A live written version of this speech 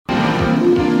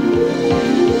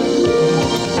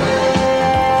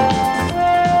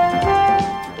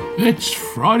It's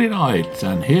Friday night,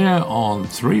 and here on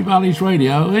Three Valleys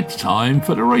Radio, it's time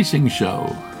for the racing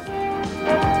show.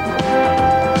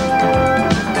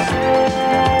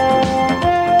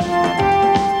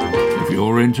 If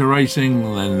you're into racing,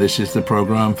 then this is the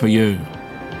programme for you.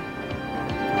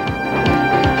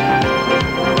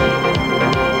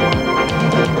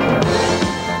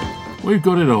 We've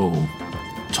got it all.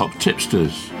 Top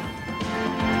tipsters,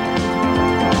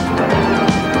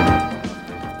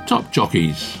 top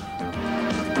jockeys,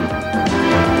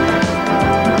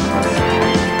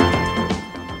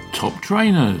 top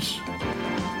trainers,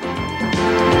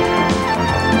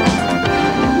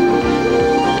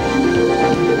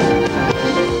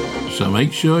 so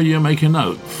make sure you make a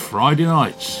note. Friday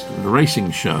nights, the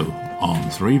racing show on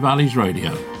Three Valleys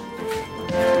Radio.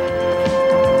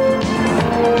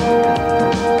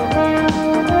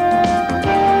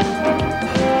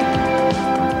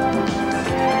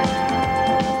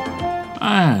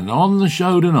 On the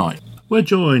show tonight, we're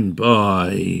joined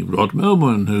by Rod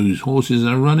Millman, whose horses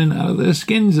are running out of their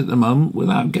skins at the moment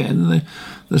without getting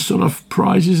the sort of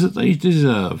prizes that they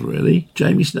deserve, really.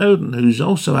 Jamie Snowden, who's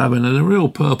also having a real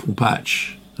purple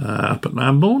patch up at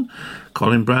Lambourne.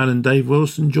 Colin Brown and Dave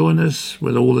Wilson join us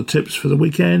with all the tips for the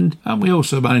weekend. And we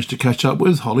also managed to catch up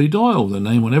with Holly Doyle, the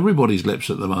name on everybody's lips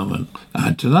at the moment.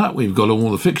 Add to that, we've got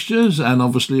all the fixtures and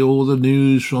obviously all the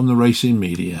news from the racing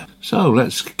media. So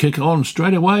let's kick on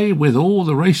straight away with all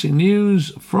the racing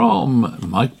news from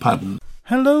Mike Padden.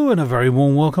 Hello and a very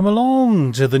warm welcome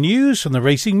along to the news from the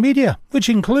racing media, which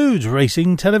includes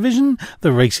Racing Television,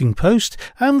 the Racing Post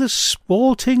and the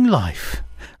Sporting Life.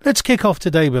 Let's kick off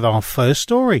today with our first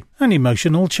story. An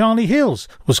emotional Charlie Hills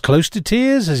was close to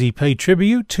tears as he paid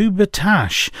tribute to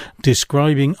Battash,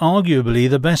 describing arguably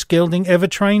the best gelding ever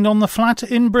trained on the flat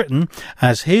in Britain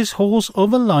as his horse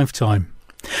of a lifetime.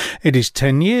 It is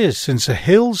 10 years since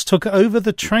Hills took over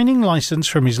the training licence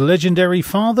from his legendary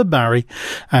father Barry,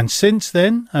 and since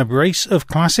then a brace of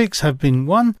classics have been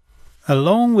won,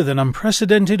 along with an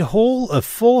unprecedented haul of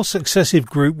 4 successive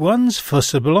Group 1s for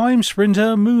sublime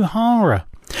sprinter Muhara.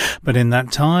 But in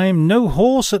that time, no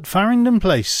horse at Farringdon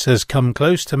Place has come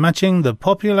close to matching the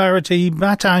popularity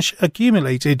Battash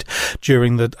accumulated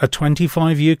during a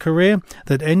 25-year career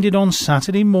that ended on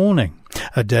Saturday morning,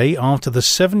 a day after the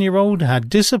 7-year-old had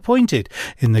disappointed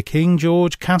in the King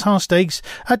George Qatar Stakes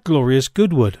at Glorious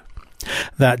Goodwood.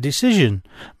 That decision,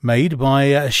 made by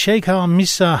Sheikha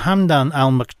Misa Hamdan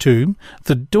Al Maktoum,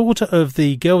 the daughter of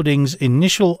the gelding's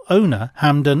initial owner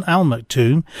Hamdan Al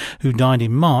Maktoum, who died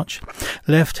in March,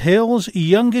 left Hill's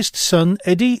youngest son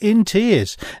Eddie in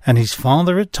tears, and his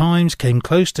father at times came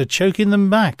close to choking them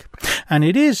back. And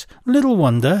it is little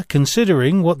wonder,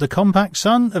 considering what the compact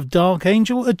son of Dark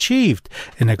Angel achieved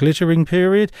in a glittering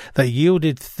period that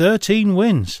yielded 13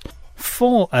 wins.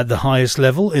 4 at the highest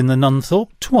level in the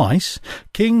Nunthorpe twice,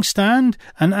 King Stand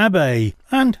and Abbey,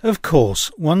 and, of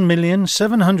course,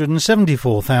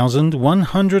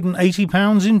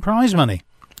 £1,774,180 in prize money.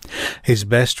 His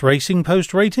best Racing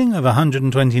Post rating of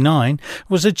 129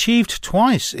 was achieved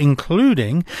twice,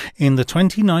 including in the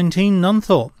 2019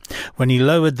 Nunthorpe, when he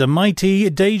lowered the mighty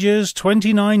Dager's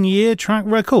 29-year track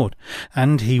record,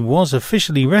 and he was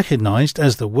officially recognised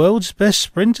as the world's best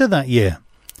sprinter that year.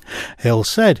 Hill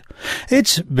said,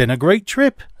 "It's been a great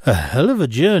trip, a hell of a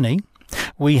journey.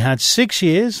 We had 6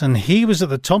 years and he was at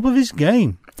the top of his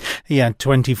game. He had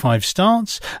 25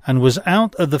 starts and was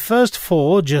out of the first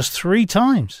 4 just 3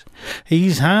 times.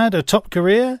 He's had a top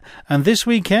career and this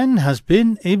weekend has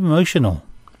been emotional."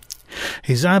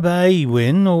 His Abbey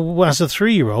win as a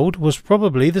 3-year-old was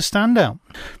probably the standout.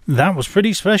 That was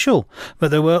pretty special,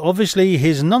 but there were obviously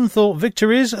his Nunthorpe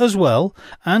victories as well,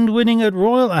 and winning at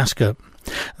Royal Ascot.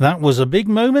 That was a big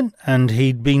moment, and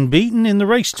he'd been beaten in the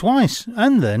race twice,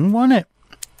 and then won it.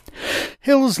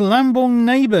 Hill's Lambourne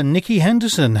neighbour Nicky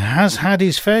Henderson has had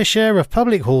his fair share of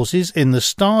public horses in the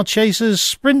Star Chasers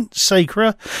Sprint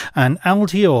Sacra and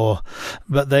Altior,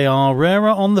 but they are rarer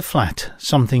on the flat,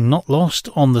 something not lost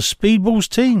on the Speedballs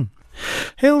team.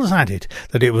 Hills added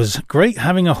that it was great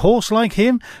having a horse like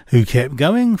him who kept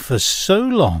going for so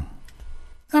long.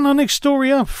 And our next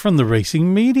story up from the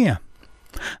racing media.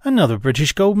 Another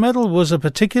British gold medal was a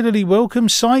particularly welcome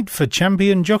sight for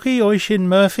champion jockey Oisin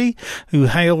Murphy, who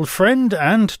hailed friend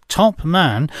and top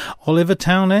man Oliver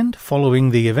Townend following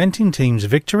the eventing team's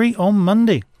victory on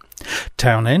Monday.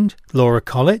 Townend, Laura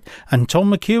Collett and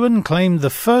Tom McEwen claimed the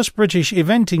first British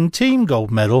eventing team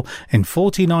gold medal in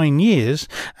 49 years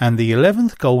and the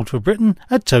 11th gold for Britain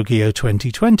at Tokyo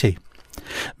 2020.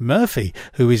 Murphy,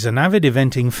 who is an avid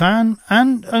eventing fan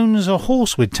and owns a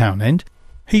horse with Townend,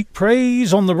 Heaped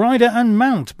praise on the rider and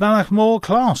mount Ballachmore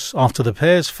class after the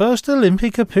pair's first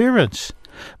Olympic appearance.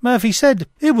 Murphy said,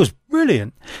 "It was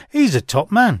brilliant. He's a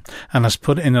top man and has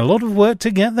put in a lot of work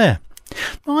to get there.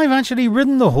 I've actually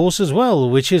ridden the horse as well,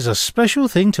 which is a special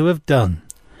thing to have done."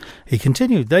 He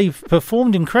continued, "They've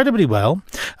performed incredibly well,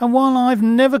 and while I've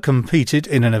never competed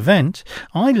in an event,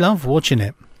 I love watching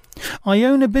it. I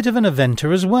own a bit of an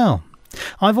eventer as well.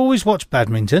 I've always watched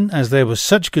badminton, as there was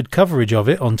such good coverage of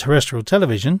it on terrestrial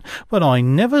television, but I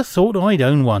never thought I'd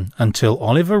own one until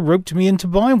Oliver roped me in to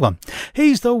buy one.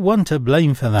 He's the one to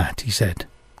blame for that," he said.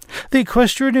 The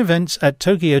equestrian events at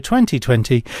Tokyo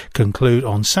 2020 conclude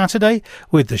on Saturday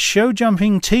with the show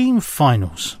jumping team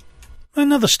finals.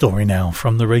 Another story now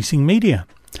from the racing media.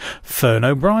 Fern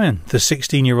O'Brien, the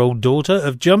 16-year-old daughter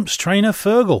of jumps trainer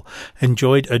Fergal,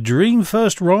 enjoyed a dream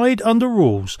first ride under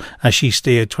rules as she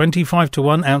steered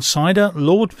 25-1 outsider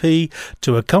Lord P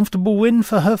to a comfortable win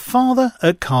for her father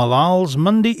at Carlisle's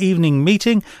Monday evening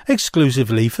meeting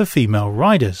exclusively for female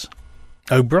riders.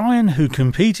 O'Brien, who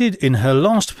competed in her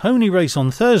last pony race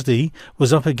on Thursday,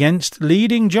 was up against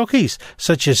leading jockeys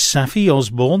such as Saffie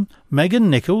Osborne, Megan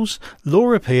Nichols,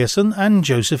 Laura Pearson and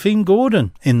Josephine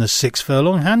Gordon in the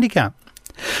 6-furlong handicap.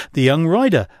 The young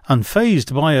rider,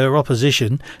 unfazed by her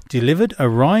opposition, delivered a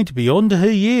ride beyond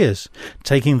her years,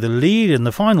 taking the lead in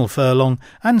the final furlong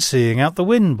and seeing out the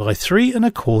win by 3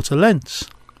 1/4 lengths.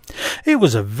 It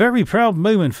was a very proud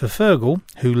moment for Fergal,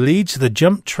 who leads the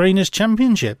Jump Trainers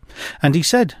Championship, and he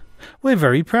said, "We're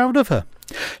very proud of her.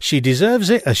 She deserves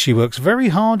it as she works very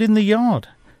hard in the yard.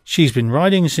 She's been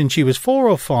riding since she was 4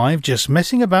 or 5, just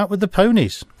messing about with the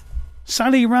ponies."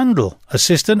 Sally Randall,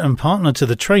 assistant and partner to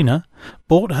the trainer,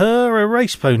 bought her a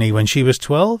race pony when she was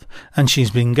 12, and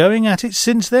she's been going at it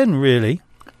since then, really.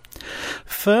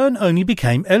 Fern only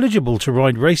became eligible to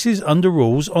ride races under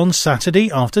rules on Saturday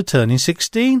after turning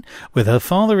 16, with her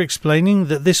father explaining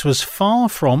that this was far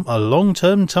from a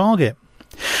long-term target.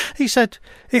 He said,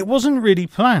 "It wasn't really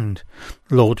planned.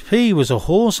 Lord P was a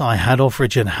horse I had off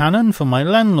Richard Hannon for my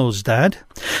landlord's dad.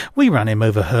 We ran him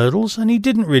over hurdles and he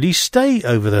didn't really stay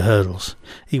over the hurdles.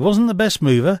 He wasn't the best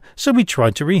mover, so we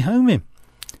tried to rehome him.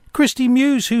 Christy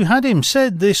Muse, who had him,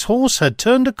 said this horse had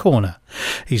turned a corner.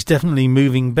 He's definitely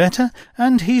moving better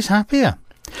and he's happier.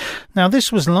 Now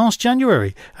this was last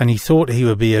January and he thought he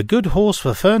would be a good horse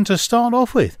for Fern to start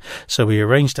off with, so we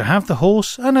arranged to have the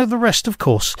horse, and the rest, of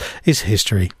course, is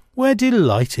history. We're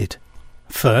delighted."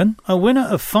 Fern, a winner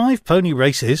of 5 pony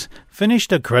races,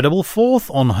 finished a credible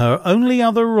 4th on her only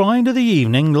other ride of the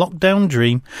evening, Lockdown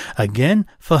Dream, again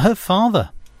for her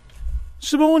father.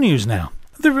 Some more news now.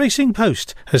 The Racing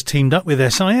Post has teamed up with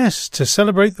SIS to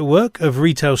celebrate the work of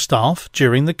retail staff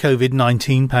during the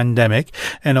COVID-19 pandemic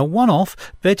in a one-off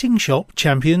Betting Shop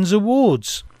Champions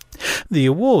Awards. The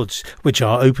awards, which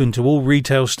are open to all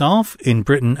retail staff in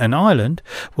Britain and Ireland,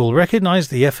 will recognise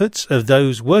the efforts of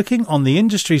those working on the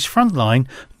industry's front line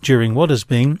during what has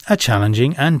been a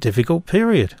challenging and difficult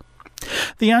period.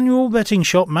 The annual Betting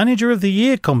Shop Manager of the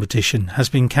Year competition has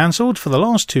been cancelled for the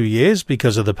last 2 years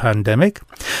because of the pandemic,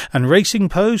 and Racing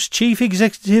Post Chief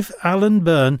Executive Alan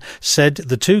Byrne said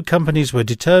the 2 companies were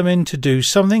determined to do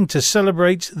something to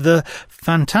celebrate the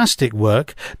fantastic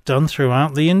work done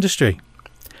throughout the industry.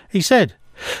 He said,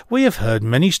 "We have heard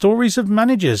many stories of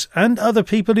managers and other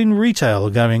people in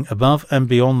retail going above and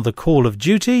beyond the call of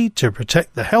duty to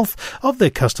protect the health of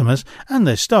their customers and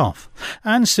their staff,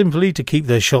 and simply to keep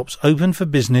their shops open for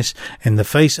business in the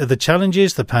face of the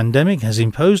challenges the pandemic has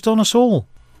imposed on us all.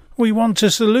 We want to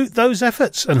salute those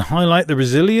efforts and highlight the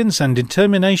resilience and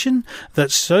determination that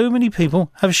so many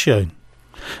people have shown."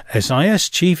 SIS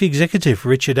Chief Executive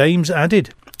Richard Ames added,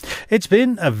 "It's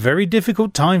been a very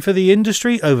difficult time for the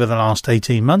industry over the last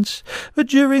 18 months, but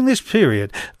during this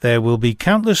period there will be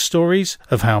countless stories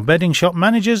of how betting shop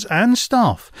managers and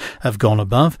staff have gone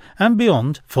above and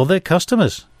beyond for their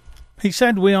customers." He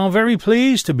said, "We are very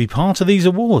pleased to be part of these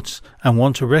awards and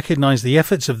want to recognise the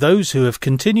efforts of those who have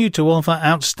continued to offer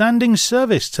outstanding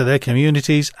service to their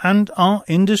communities and our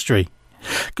industry.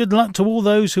 Good luck to all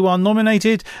those who are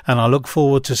nominated, and I look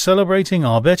forward to celebrating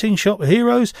our betting shop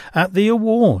heroes at the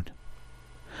award."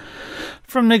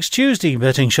 From next Tuesday,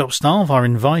 betting shop staff are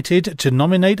invited to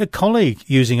nominate a colleague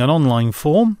using an online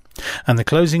form, and the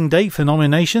closing date for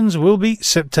nominations will be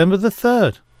September the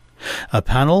 3rd. A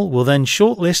panel will then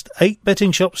shortlist 8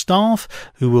 betting shop staff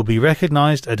who will be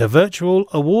recognised at a virtual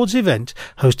awards event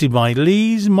hosted by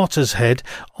Lees Mottershead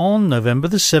on November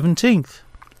the 17th.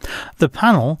 The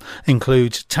panel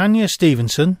includes Tanya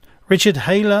Stevenson, Richard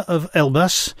Haler of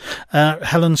Elbas,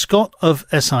 Helen Scott of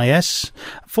SIS,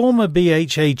 former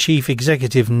BHA Chief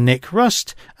Executive Nick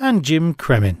Rust, and Jim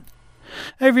Kremin.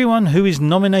 Everyone who is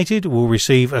nominated will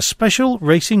receive a special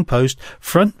Racing Post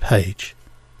front page.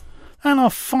 And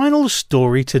our final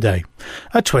story today.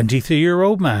 A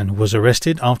 23-year-old man was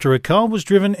arrested after a car was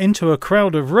driven into a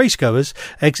crowd of racegoers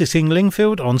exiting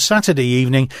Lingfield on Saturday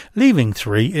evening, leaving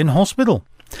 3 in hospital.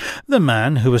 The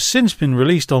man, who has since been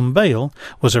released on bail,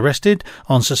 was arrested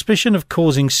on suspicion of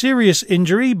causing serious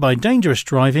injury by dangerous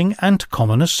driving and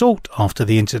common assault after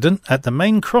the incident at the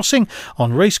main crossing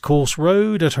on Racecourse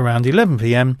Road at around 11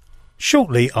 p.m,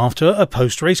 shortly after a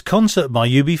post-race concert by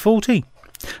UB40.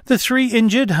 The 3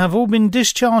 injured have all been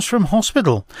discharged from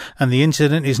hospital, and the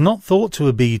incident is not thought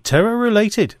to be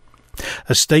terror-related.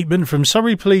 A statement from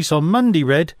Surrey Police on Monday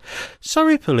read,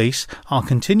 "Surrey Police are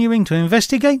continuing to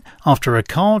investigate after a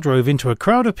car drove into a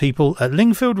crowd of people at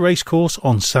Lingfield Racecourse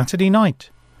on Saturday night."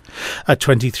 A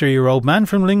 23-year-old man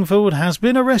from Lingfield has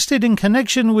been arrested in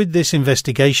connection with this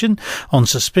investigation on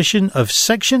suspicion of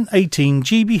Section 18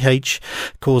 GBH,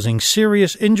 causing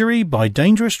serious injury by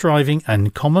dangerous driving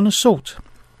and common assault.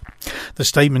 The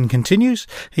statement continues,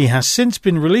 "He has since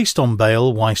been released on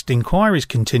bail whilst inquiries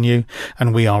continue,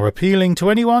 and we are appealing to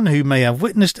anyone who may have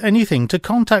witnessed anything to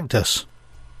contact us."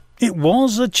 It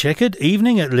was a checkered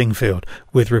evening at Lingfield,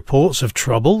 with reports of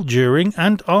trouble during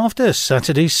and after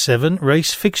Saturday's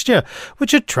 7-race fixture,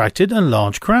 which attracted a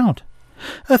large crowd.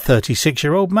 A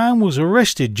 36-year-old man was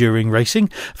arrested during racing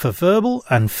for verbal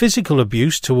and physical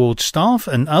abuse towards staff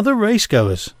and other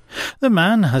racegoers. The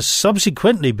man has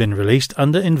subsequently been released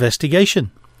under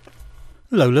investigation.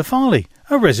 Lola Farley,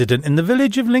 a resident in the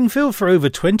village of Lingfield for over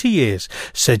 20 years,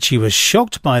 said she was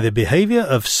shocked by the behaviour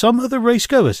of some of the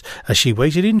racegoers as she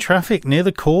waited in traffic near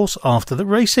the course after the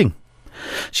racing.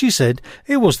 She said,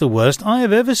 "It was the worst I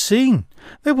have ever seen.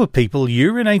 There were people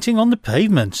urinating on the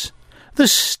pavements. The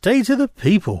state of the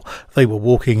people. They were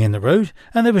walking in the road,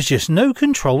 and there was just no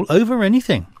control over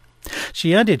anything."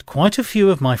 She added, "Quite a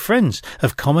few of my friends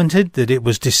have commented that it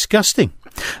was disgusting.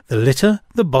 The litter,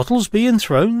 the bottles being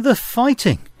thrown, the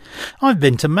fighting. I've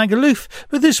been to Magaluf,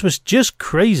 but this was just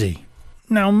crazy."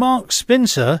 Now, Mark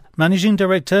Spencer, Managing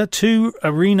Director to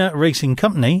Arena Racing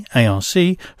Company,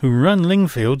 ARC, who run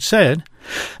Lingfield, said,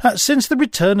 "Since the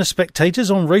return of spectators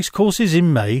on racecourses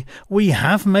in May, we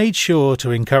have made sure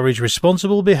to encourage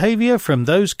responsible behaviour from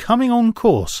those coming on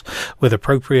course, with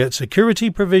appropriate security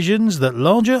provisions that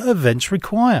larger events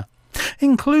require,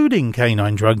 including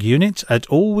canine drug units at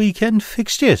all weekend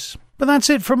fixtures." But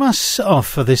that's it from us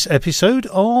for this episode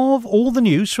of all the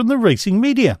news from the racing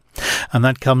media. And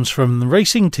that comes from the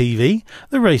Racing TV,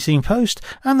 the Racing Post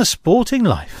and the Sporting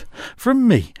Life. From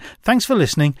me, thanks for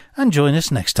listening and join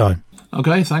us next time.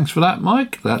 Okay, thanks for that,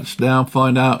 Mike. Let's now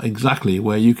find out exactly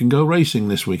where you can go racing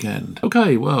this weekend.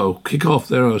 Okay, well, kick off.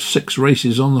 There are 6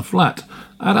 races on the flat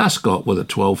at Ascot with a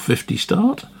 12:50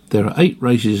 start. There are 8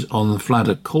 races on the flat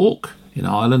at Cork, in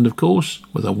Ireland, of course,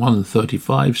 with a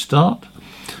 1:35 start.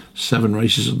 7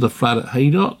 races on the flat at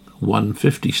Haydock,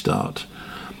 1:50 start.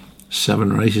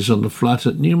 7 races on the flat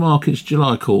at Newmarket's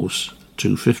July course,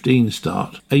 2:15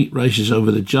 start. 8 races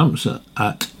over the jumps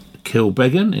at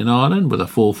Kilbeggan in Ireland with a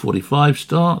 4:45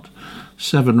 start.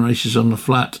 7 races on the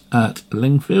flat at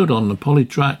Lingfield on the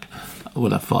Polytrack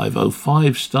with a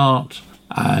 5:05 start.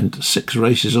 And 6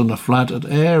 races on the flat at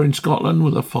Ayr in Scotland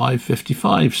with a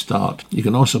 5:55 start. You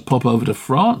can also pop over to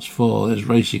France for there's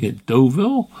racing at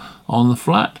Deauville on the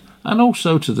flat, and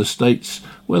also to the States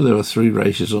where there are 3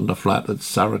 races on the flat at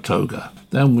Saratoga.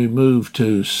 Then we move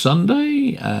to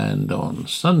Sunday, and on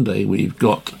Sunday we've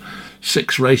got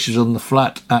 6 races on the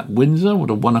flat at Windsor with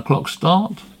a 1 o'clock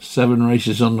start. 7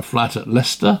 races on the flat at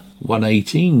Leicester,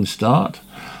 1:18 start.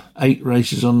 8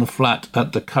 races on the flat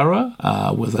at the Curragh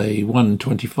with a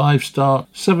 1:25 start.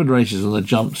 7 races on the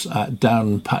jumps at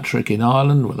Downpatrick in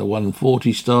Ireland with a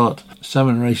 1:40 start.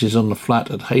 7 races on the flat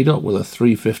at Haydock with a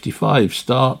 3:55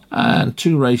 start. And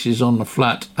 2 races on the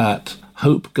flat at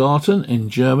Hopegarten in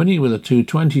Germany with a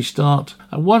 2:20 start.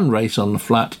 And 1 race on the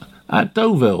flat at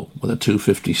Deauville with a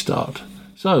 2:50 start.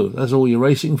 So that's all your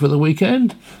racing for the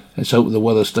weekend. Let's hope the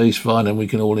weather stays fine and we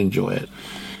can all enjoy it.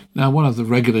 Now, one of the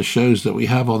regular shows that we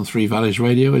have on Three Valleys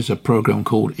Radio is a programme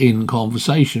called In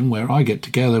Conversation, where I get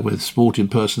together with sporting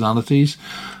personalities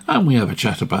and we have a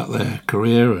chat about their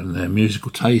career and their musical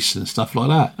tastes and stuff like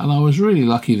that. And I was really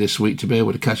lucky this week to be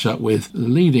able to catch up with the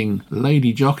leading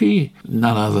lady jockey,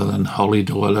 none other than Holly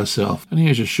Doyle herself. And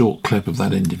here's a short clip of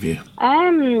that interview.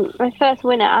 My first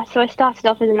winner, so I started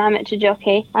off as an amateur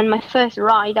jockey, and my first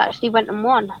ride actually went and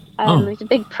won. It was a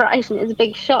big prize and it was a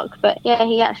big shock, but yeah,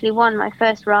 he actually won my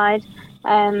first ride.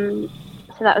 So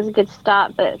that was a good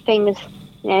start, but things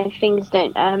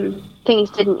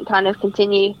didn't kind of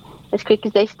continue as quick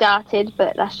as they started,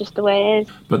 but that's just the way it is.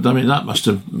 But I mean, that must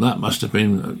have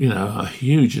been, you know, a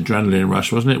huge adrenaline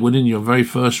rush, wasn't it? Winning your very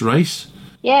first race.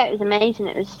 Yeah, it was amazing.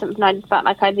 It was something I felt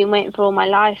like I'd been waiting for all my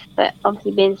life, but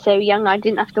obviously being so young, I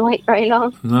didn't have to wait very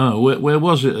long. No, where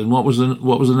was it, and what was the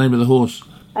name of the horse?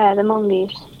 The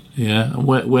Mongoose. Yeah, and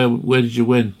where did you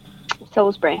win?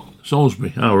 Salisbury.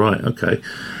 Salisbury. Oh, right, okay.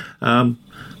 I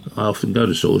often go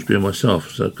to Salisbury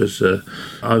myself, so because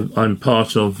I'm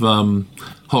part of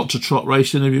Hot to Trot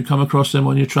Racing. Have you come across them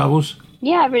on your travels?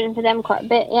 Yeah, I've ridden for them quite a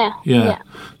bit. Yeah.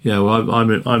 Well,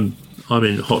 I'm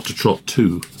in Hot to Trot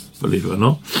 2. Believe it or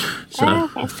not,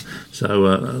 I've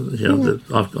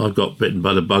got bitten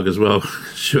by the bug as well.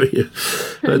 Sure you.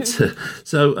 But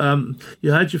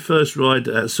you had your first ride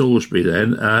at Salisbury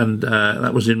then, and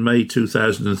that was in May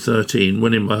 2013,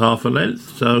 winning by half a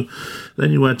length. So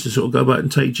then you had to sort of go back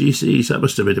and take GCs. That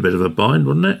must have been a bit of a bind,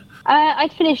 wasn't it?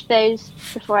 I'd finished those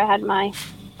before I had my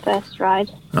first ride.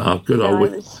 Oh, good old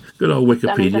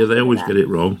Wikipedia. They always get it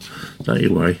wrong. Don't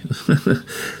you worry.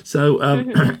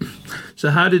 So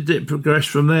how did it progress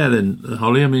from there then,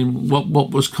 Holly? I mean,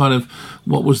 what was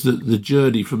the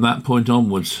journey from that point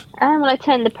onwards? Well, I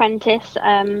turned apprentice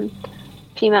a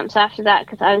few months after that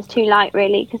because I was too light,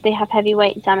 really, because they have heavy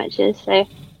weights amateurs. So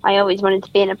I always wanted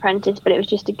to be an apprentice, but it was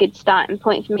just a good starting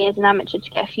point for me as an amateur to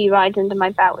get a few rides under my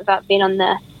belt without being on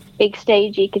the big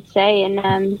stage, you could say.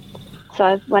 And so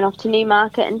I went off to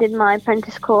Newmarket and did my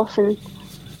apprentice course and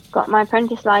got my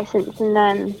apprentice licence, and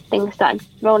then things started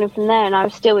rolling from there. And I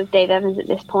was still with Dave Evans at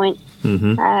this point.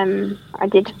 Mm-hmm. I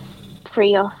did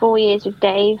 3 or 4 years with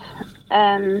Dave,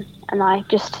 and I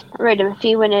rode him a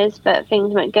few winners, but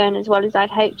things weren't going as well as I'd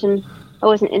hoped, and I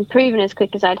wasn't improving as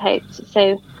quick as I'd hoped.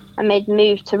 So I made the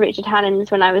move to Richard Hannon's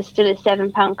when I was still a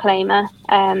 £7 claimer.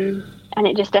 And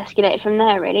it just escalated from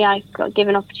there, really. I got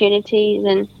given opportunities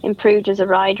and improved as a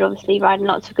rider, obviously riding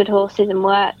lots of good horses and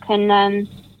work. And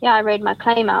I rode my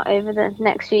claim out over the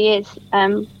next few years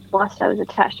whilst I was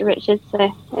attached to Richard, so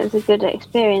it was a good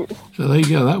experience. So there you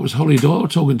go. That was Holly Doyle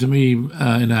talking to me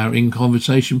in our In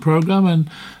Conversation programme, and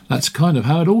that's kind of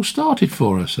how it all started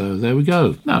for us. So there we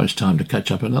go. Now it's time to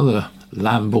catch up another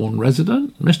Lambourn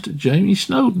resident, Mr. Jamie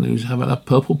Snowden, who's having a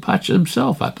purple patch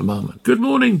himself at the moment. Good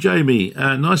morning, Jamie.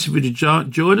 Nice of you to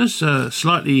join us,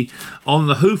 slightly on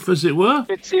the hoof, as it were.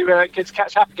 Good to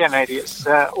catch up again, Adi. It's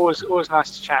always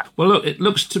nice to chat. Well, look, it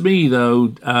looks to me, though,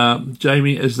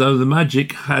 Jamie, as though the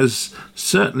magic has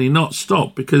certainly not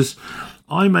stopped, because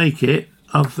I make it,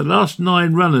 of the last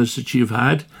 9 runners that you've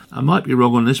had, I might be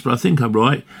wrong on this, but I think I'm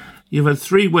right, you've had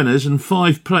 3 winners and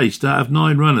 5 placed out of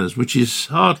 9 runners, which is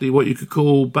hardly what you could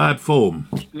call bad form.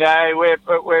 No, we're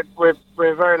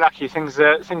very lucky. Things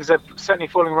are certainly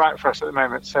falling right for us at the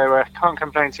moment, so can't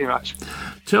complain too much.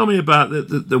 Tell me about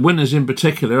the winners in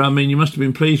particular. I mean, you must have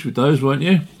been pleased with those, weren't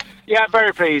you? Yeah, I'm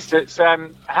very pleased. It's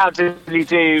How Diddly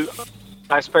Do,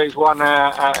 I suppose, won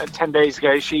 10 days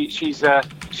ago.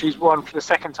 She's won for the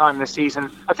second time this season.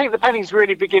 I think the penny's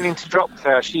really beginning to drop with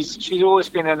her. She's always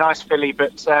been a nice filly,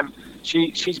 but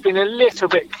she's been a little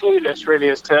bit clueless, really,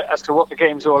 as to what the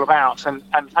game's all about. And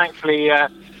thankfully,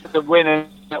 the winner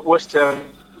at Worcester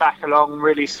back along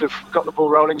really sort of got the ball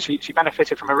rolling. She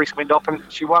benefited from a recent wind up, and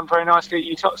she won very nicely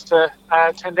at Uttoxeter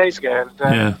 10 days ago.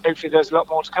 And hopefully there's a lot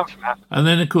more to come from that. And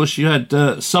then, of course, you had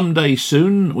Someday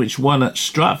Soon, which won at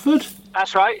Stratford.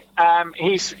 That's right.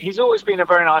 He's always been a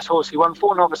very nice horse. He won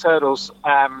 4 novice hurdles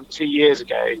 2 years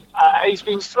ago. He's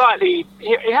been slightly...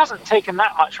 He hasn't taken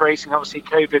that much racing. Obviously,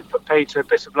 COVID put paid to a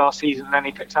bit of last season, and then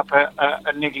he picked up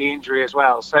a niggly injury as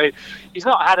well. So he's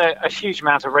not had a huge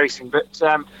amount of racing, but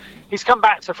he's come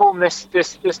back to form this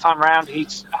time round.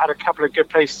 He's had a couple of good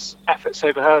place efforts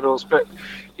over hurdles, but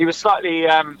he was slightly...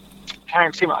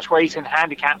 carrying too much weight in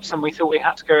handicaps, and we thought we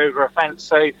had to go over a fence.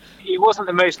 So he wasn't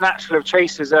the most natural of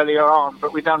chasers earlier on,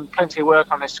 but we've done plenty of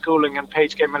work on his schooling, and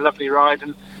Paige gave him a lovely ride.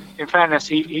 And in fairness,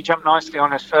 he jumped nicely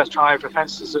on his first try over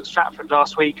fences at Stratford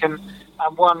last week and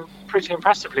won pretty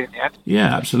impressively in the end.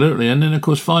 Yeah, absolutely. And then, of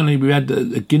course, finally we had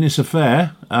the Guinness Affair,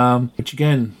 which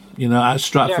again, at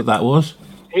Stratford that was.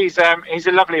 He's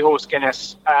a lovely horse,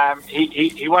 Guinness.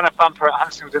 He won a bumper at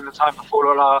Huntingdon the time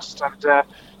before last, and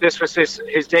this was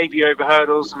his debut over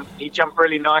hurdles, and he jumped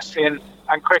really nicely and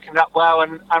quickened up well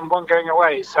and won going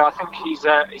away. So I think he's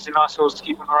a nice horse to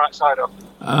keep on the right side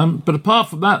of. But apart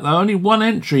from that, though, only 1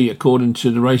 entry according to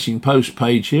the Racing Post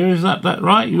page here. Is that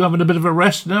right? You having a bit of a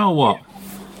rest now, or what?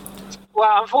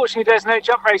 Well, unfortunately, there's no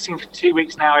jump racing for 2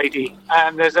 weeks now, AD.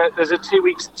 There's a 2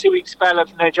 week spell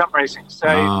of no jump racing. So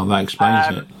that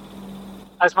explains it.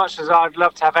 As much as I'd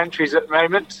love to have entries at the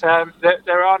moment,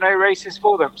 there are no races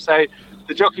for them. So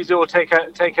the jockeys all take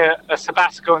a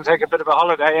sabbatical and take a bit of a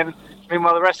holiday, and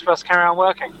Meanwhile, the rest of us carry on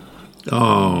working.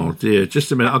 Oh dear!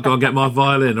 Just a minute, I'll go and get my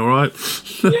violin. All right.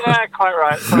 Yeah, quite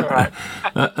right. Quite right.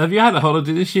 Have you had a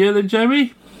holiday this year, then,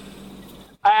 Jamie?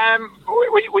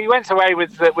 We went away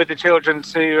with the children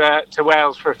to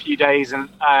Wales for a few days, and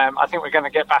I think we're going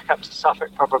to get back up to Suffolk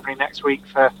probably next week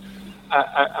for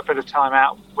a bit of time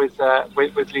out with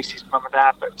Lucy's mum and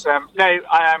dad. But no,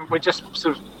 we're just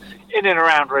sort of in and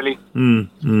around, really.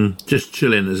 Just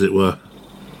chilling, as it were.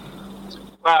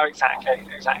 Well, exactly.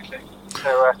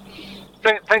 So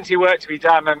plenty of work to be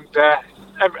done, and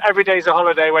every day's a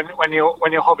holiday when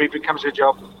your hobby becomes your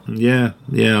job. Yeah,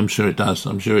 I'm sure it does.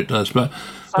 But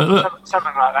look,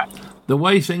 something like that. The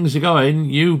way things are going,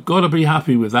 you've got to be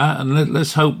happy with that, and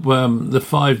let's hope the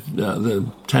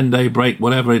 10-day break,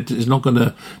 whatever, it is not going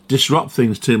to disrupt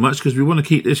things too much, because we want to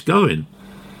keep this going.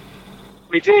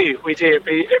 We do.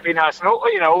 It'd be nice, and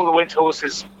all the winter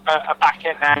horses are back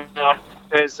in now.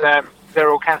 They're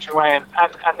all cantering away,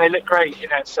 and they look great.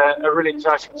 It's a really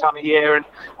exciting time of year, and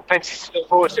plenty to look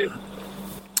forward to.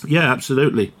 Yeah,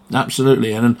 absolutely,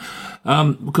 and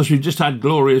because we've just had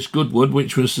Glorious Goodwood,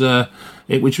 which was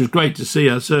great to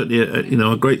see. Certainly,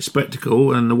 a great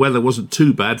spectacle, and the weather wasn't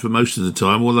too bad for most of the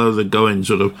time, although the going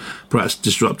sort of perhaps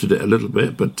disrupted it a little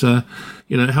bit. But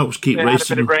it helps keep racing. Had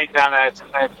a bit of rain down there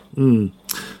today.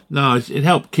 No, it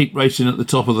helped keep racing at the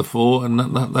top of the four, and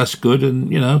that's good. And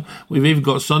we've even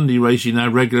got Sunday racing now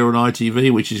regular on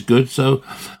ITV, which is good. So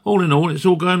all in all, it's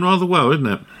all going rather well, isn't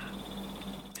it?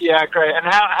 Yeah, great. And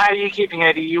how are you keeping,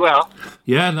 Eddie? You well?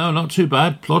 Yeah, no, not too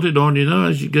bad. Plodding on,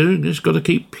 as you go. Just got to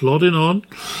keep plodding on.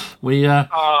 We've had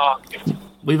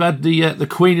the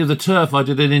Queen of the Turf I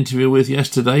did an interview with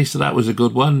yesterday, so that was a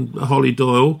good one, Holly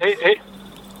Doyle.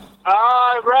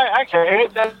 Right, okay. I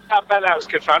bet that was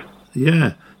good fun.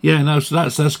 Yeah, no, so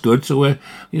that's good. So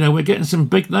we're getting some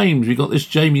big names. We've got this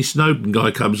Jamie Snowden guy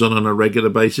comes on a regular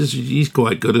basis. He's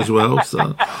quite good as well. So,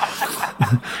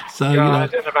 I don't know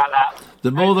about that. The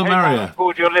more the merrier.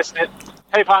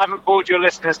 Hope I haven't bored your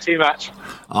listeners too much.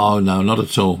 Oh no, not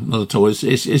at all.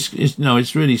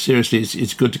 It's really seriously.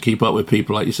 It's good to keep up with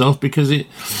people like yourself, because I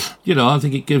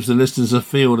think it gives the listeners a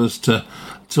feel as to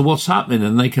what's happening,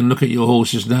 and they can look at your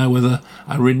horses now with a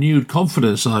renewed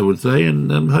confidence, I would say,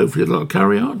 and hopefully it'll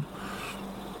carry on.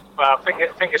 Well,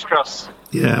 fingers crossed.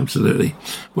 Yeah, absolutely.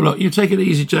 Well, look, you take it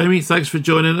easy, Jamie. Thanks for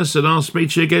joining us, and I'll speak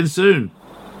to you again soon.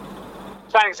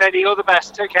 Thanks, Eddie. All the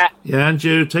best. Take care. Yeah, and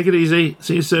you. Take it easy.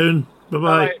 See you soon.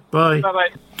 Bye-bye. Bye.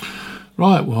 Bye-bye.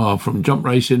 Right, well, from jump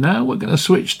racing now, we're going to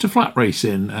switch to flat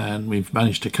racing, and we've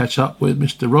managed to catch up with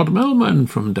Mr. Rod Millman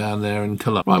from down there in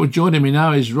Culloch. Right, joining me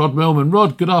now is Rod Millman.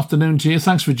 Rod, good afternoon to you.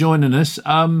 Thanks for joining us.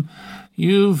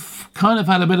 You've kind of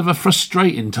had a bit of a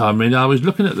frustrating time. I mean, I was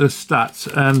looking at the stats,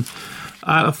 and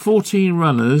out of 14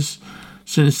 runners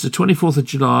since the 24th of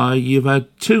July, you've had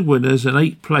 2 winners and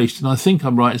 8 placed, and I think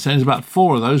I'm right in saying about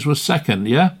 4 of those were second,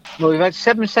 yeah? Well, we've had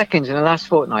 7 seconds in the last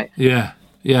fortnight.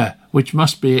 Yeah, which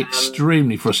must be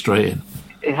extremely frustrating.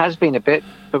 It has been a bit,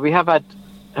 but we have had,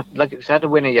 like I said, a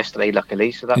winner yesterday,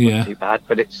 luckily, so that wasn't too bad.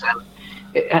 But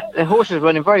the horses are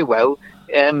running very well.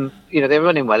 They're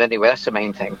running well anyway. That's the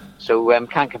main thing. So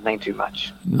can't complain too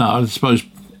much. No, I suppose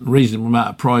reasonable amount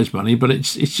of prize money, but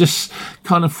it's just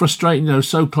kind of frustrating.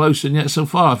 So close and yet so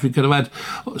far. If you could have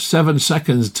had 7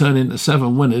 seconds turn into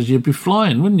 7 winners, you'd be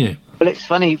flying, wouldn't you? Well, it's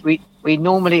funny. We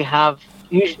normally have,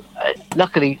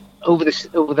 luckily, over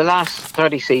the last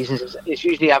 30 seasons, it's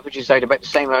usually averages out about the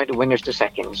same amount of winners to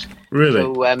seconds. Really?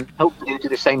 So hopefully we'll do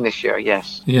the same this year.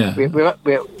 Yes. Yeah. I think we're up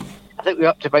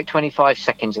to about 25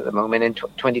 seconds at the moment and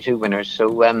 22 winners.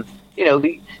 So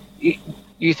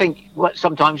you think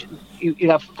sometimes you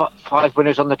have 5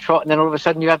 winners on the trot, and then all of a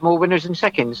sudden you have more winners than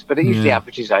seconds. But it usually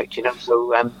averages out,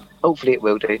 So hopefully it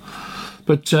will do.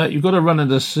 But you've got a runner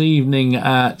this evening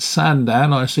at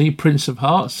Sandown. I see Prince of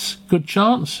Hearts. Good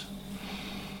chance.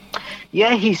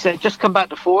 Yeah, he's just come back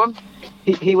to form.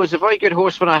 He was a very good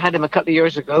horse when I had him a couple of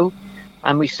years ago,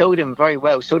 and we sold him very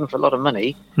well, sold him for a lot of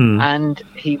money. And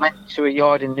he went to a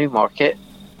yard in Newmarket,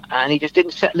 and he just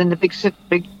didn't settle in the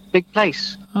big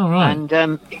place. All right.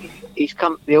 And he's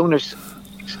come. The owners,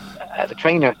 the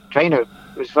trainer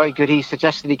was very good. He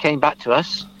suggested he came back to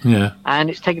us. Yeah. And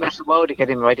it's taken us a while to get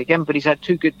him right again, but he's had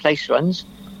 2 good place runs,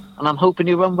 and I'm hoping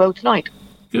he'll run well tonight.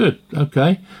 Good,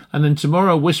 okay. And then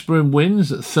tomorrow, Whispering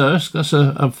Winds at Thirsk. That's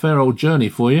a fair old journey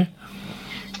for you.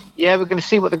 Yeah, we're going to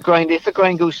see what the ground. If the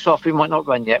ground goes soft, we might not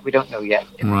run yet. We don't know yet.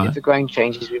 If the ground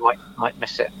changes, we might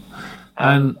miss it.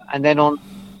 And then on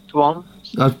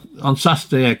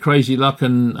Saturday, Crazy Luck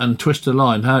and Twister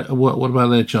Line. What about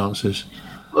their chances?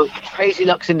 Well, Crazy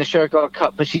Luck's in the Shergar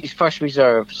Cup, but she's first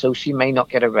reserve, so she may not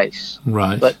get a race.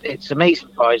 Right. But it's amazing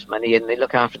prize money, and they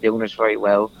look after the owners very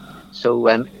well. So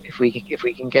if we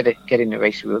can get in the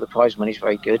race wheel, the prize money's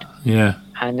very good. Yeah.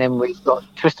 And then we've got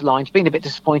Twister Line. It's been a bit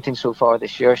disappointing so far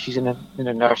this year. She's in a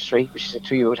nursery, which is a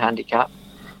 2-year-old handicap.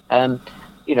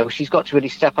 She's got to really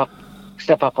step up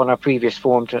on her previous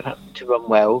form to run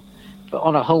well. But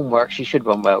on her homework, she should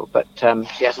run well, but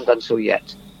she hasn't done so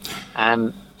yet.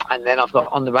 And then I've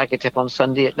got On the Ragged Tip on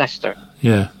Sunday at Leicester.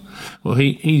 Yeah. Well,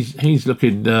 he's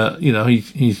looking.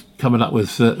 He's coming up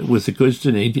with the goods,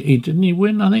 didn't he? Didn't he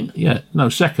win? I think. Yeah. No,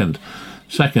 second.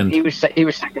 He was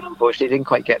second. Unfortunately, he didn't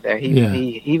quite get there.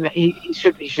 He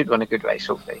should run a good race,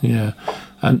 hopefully. Yeah.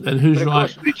 And who's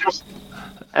right?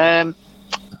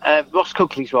 Ross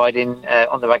Coakley's riding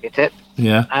On the Ragged Tip.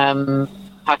 Yeah.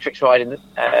 Patrick's riding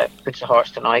Prince of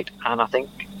Hearts tonight, and I think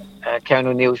Karen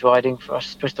O'Neill's riding for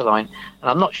us Twister Line. And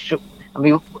I'm not sure.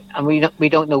 We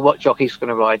don't know what jockey's going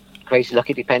to ride Crazy Luck.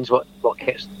 It depends what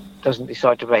doesn't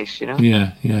decide to race, you know.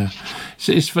 Yeah.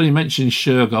 So it's funny you mentioned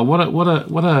Shergar.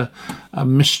 What a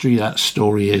mystery that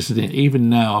story is, isn't it? Even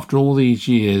now, after all these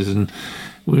years, and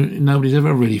nobody's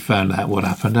ever really found out what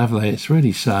happened, have they? It's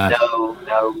really sad.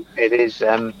 No, it is.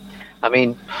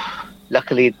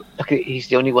 Luckily, he's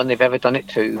the only one they've ever done it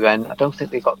to, and I don't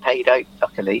think they got paid out.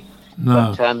 Luckily.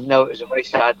 No. But it was a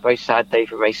very sad day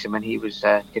for racing when he was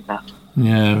kidnapped.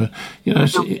 Yeah, but, I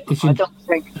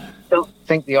don't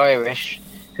think the Irish,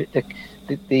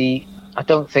 I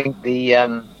don't think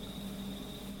the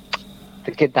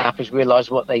kidnappers realised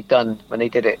what they'd done when they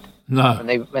did it. No.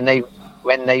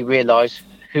 When they realised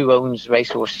who owns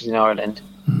racehorses in Ireland,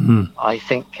 I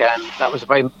think that was a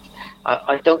very.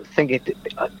 I don't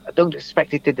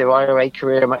expect it did their IRA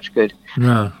career much good.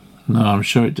 No, I'm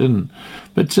sure it didn't.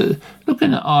 But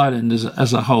looking at Ireland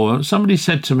as a whole, somebody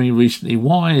said to me recently,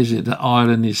 why is it that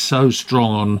Ireland is so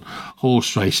strong on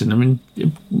horse racing? I mean,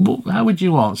 how would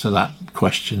you answer that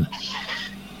question?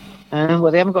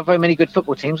 Well, they haven't got very many good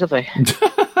football teams, have they?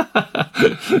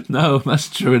 No, that's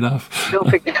true enough. I don't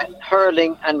think that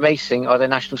hurling and racing are the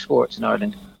national sports in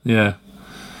Ireland. Yeah,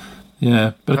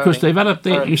 but of course they've had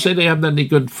you say they haven't had any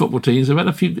good football teams. They've had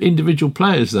a few individual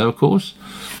players, though, of course.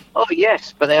 Oh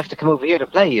yes, but they have to come over here to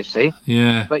play. You see.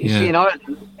 Yeah. But you see, in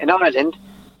Ireland,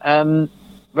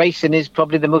 racing is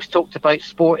probably the most talked about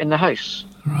sport in the house.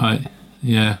 Right.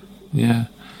 Yeah.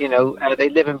 You know, they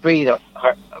live and breathe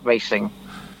racing,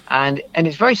 and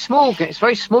it's very small. It's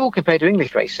very small compared to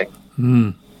English racing.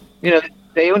 You know,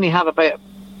 they only have about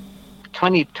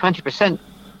 20%.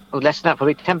 Or less than that,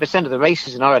 probably 10% of the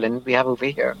races in Ireland we have over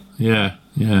here. Yeah.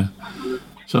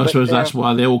 So I suppose that's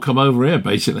why they all come over here,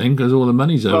 basically, because all the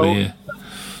money's over here.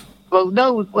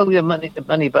 The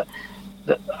money, but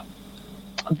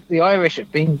the Irish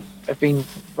have been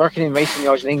working in racing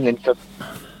yards in England for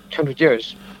 200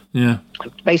 years. Yeah.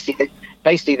 Basically,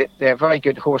 they're very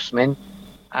good horsemen,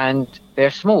 and they're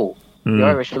small. The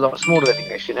Irish are a lot smaller than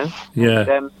English, you know.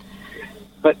 Yeah.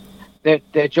 But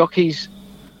their jockeys.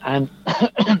 And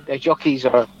their jockeys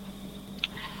are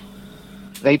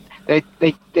they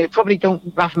probably don't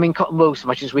wrap them in cotton wool so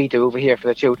much as we do over here for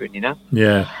the children, you know.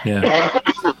 Yeah.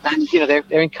 And you know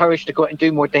they're encouraged to go out and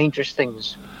do more dangerous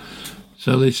things.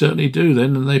 So they certainly do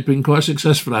then, and they've been quite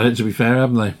successful at it. To be fair,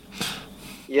 haven't they?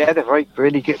 Yeah, they're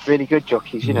really good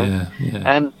jockeys, you know.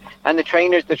 Yeah. And the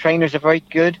trainers are very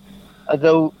good.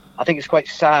 Although I think it's quite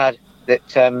sad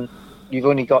that you've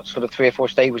only got sort of 3 or 4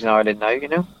 stables in Ireland now, you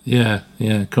know? Yeah,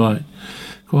 quite.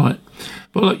 Well,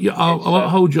 look, I won't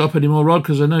hold you up anymore, Rod,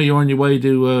 because I know you're on your way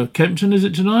to Kempton. Is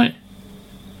it tonight?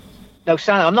 No,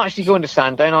 I'm not actually going to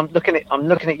Sandown. I'm looking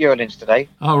at yearlings today.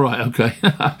 Oh, right, okay.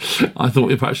 I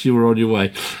thought perhaps you were on your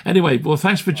way. Anyway, well,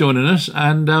 thanks for joining us,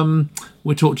 and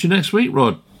we'll talk to you next week,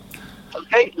 Rod.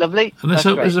 Okay, lovely. And let's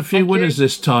hope there's a few winners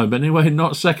this time. Anyway,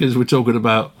 not seconds we're talking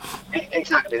about.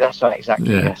 Exactly, that's right,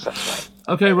 exactly. Yeah. Yes, that's right.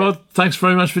 Okay, Rod, thanks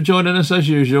very much for joining us as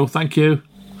usual. Thank you.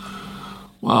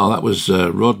 Well, that was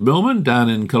Rod Millman down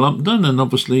in Columpton, and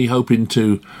obviously hoping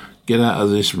to get out of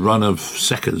this run of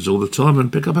seconds all the time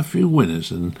and pick up a few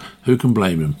winners, and who can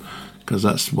blame him? Because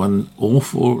that's one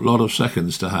awful lot of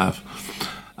seconds to have.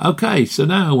 Okay, so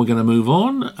now we're going to move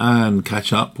on and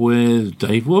catch up with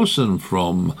Dave Wilson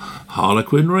from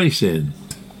Harlequin Racing.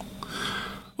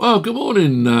 Well, good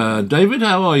morning, David.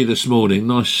 How are you this morning?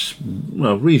 Nice,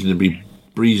 well, reasonably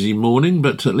breezy morning,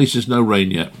 but at least there's no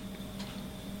rain yet.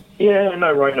 Yeah,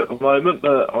 no rain at the moment,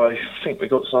 but I think we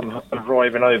got some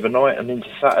arriving overnight and into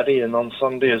Saturday and on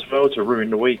Sunday as well to ruin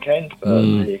the weekend. There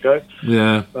you go.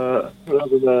 Yeah.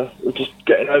 We're just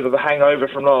getting over the hangover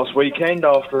from last weekend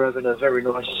after having a very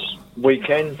nice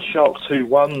weekend. Shark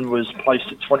 2-1 was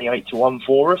placed at 28-1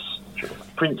 for us.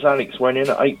 Prince Alex went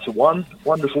in at 8-1.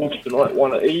 Wonderful tonight,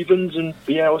 one at evens, and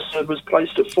Bielsa was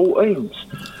placed at 14s.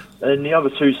 And the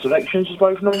other two selections was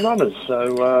both non-runners.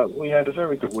 So we had a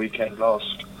very good weekend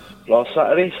last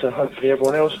Saturday, so hopefully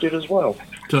everyone else did as well.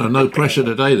 So no pressure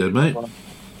today then, mate?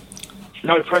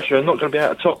 No pressure. I'm not going to be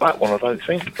able to top that one, I don't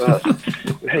think, but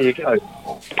there you go.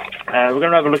 We're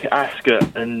going to have a look at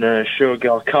Ascot and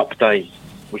Sugar Cup Day,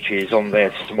 which is on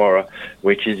there tomorrow,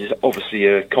 which is obviously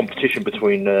a competition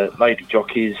between lady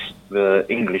jockeys, the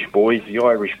English boys, the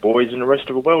Irish boys, and the rest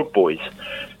of the world boys.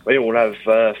 They all have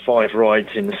 5 rides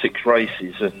in the 6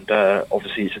 races, and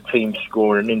obviously it's a team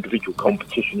score and an individual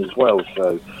competition as well,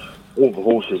 so all the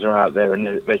horses are out there and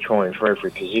they're trying for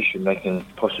every position they can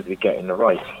possibly get in the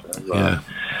race. So,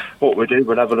 what we'll do,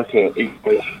 we'll have a look at each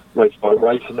race by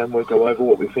race, and then we'll go over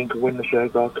what we think will win the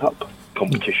Shergar Cup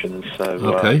competitions. So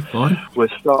okay, fine. We'll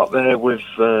start there with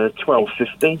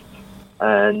 12.50,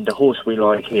 and the horse we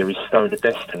like here is Stone of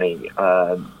Destiny.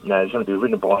 Now it's going to be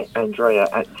ridden by Andrea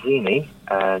Azzini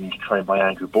and trained by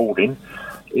Andrew Balding.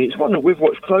 It's one that we've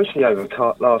watched closely over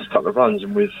the last couple of runs,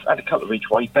 and we've had a couple of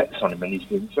each-way bets on him, and he's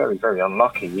been very, very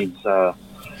unlucky.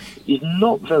 He's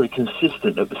not very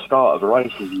consistent at the start of the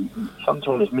races. He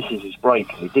sometimes misses his break,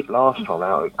 and he did last time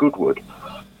out at Goodwood.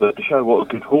 But to show what a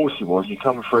good horse he was, he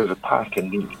come through the pack,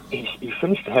 and he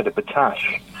finished ahead of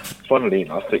Batash. Funnily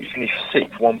enough, he finished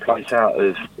 6th, 1 place out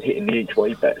of hitting the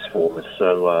each-way bets for us.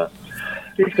 So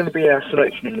he's going to be our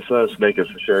selection in the first leg of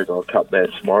the Shergar Cup there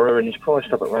tomorrow, and he's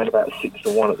priced up at around about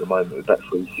 6-1 at the moment with that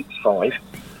 365,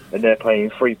 and they're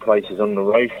paying 3 places on the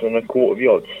race and a quarter of the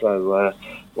odds. So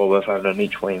well worth having an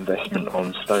each-way investment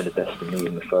on Stone of Destiny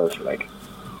in the first leg.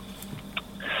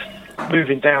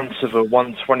 Moving down to the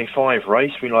 125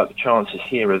 race, we like the chances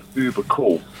here of Uber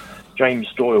Cool.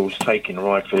 James Doyle's taking a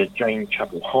ride for Jane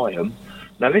Chapel Hyam.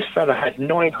 Now, this fella had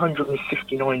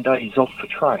 959 days off the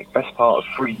track, best part of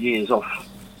 3 years off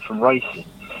from racing,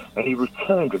 and he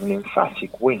returned with an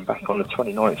emphatic win back on the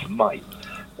 29th of May.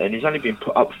 And he's only been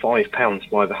put up £5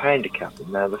 by the handicap.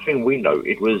 Now, the thing we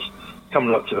noted was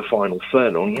coming up to the final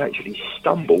furlong, he actually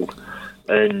stumbled.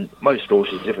 And most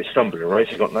horses, if they stumble in a race,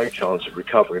 have got no chance of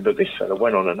recovering. But this fella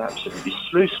went on and absolutely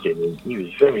sluiced him, and he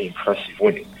was very impressive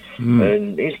winning.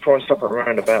 And he's priced up at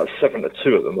around about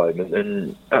 7-2 at the moment,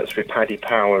 and that's with Paddy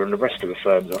Power, and the rest of the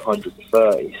firms are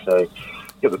 130. So you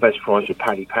get the best price with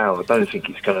Paddy Power. I don't think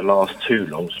it's going to last too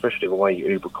long, especially the way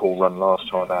Uber Call run last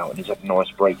time out, and he's had a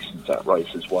nice break since that race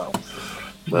as well.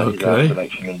 So he's our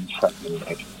selection in the second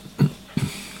leg.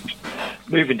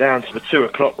 Moving down to the 2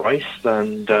 o'clock race,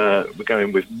 and we're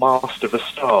going with Master of a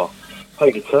Star.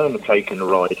 Haley Turner taking the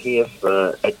ride here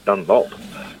for Ed Dunlop.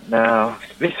 Now,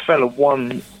 this fella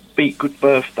beat Good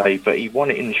Birthday, but he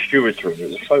won it in the stewards ring. It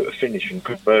was a photo finish, and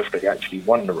Good Birthday actually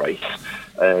won the race.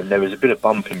 And there was a bit of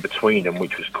bump in between them,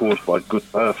 which was caused by Good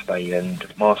Birthday, and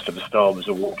Master of a Star was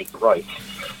awarded the race.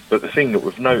 But the thing that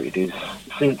we've noted is,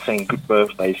 since then, Good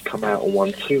Birthday's come out and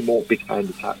won 2 more big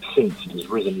handicaps since, and has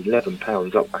risen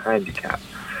 £11 up the handicap.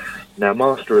 Now,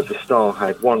 Master of the Star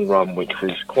had 1 run, which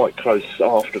was quite close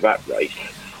after that race,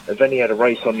 and then he had a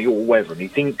race on the all-weather, and he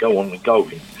didn't go on the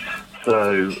going.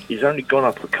 So he's only gone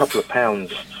up a couple of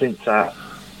pounds since that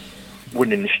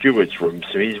winning the stewards room,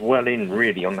 so he's well in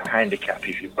really on the handicap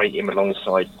if you rate him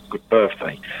alongside Good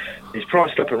Birthday. He's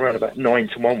priced up around about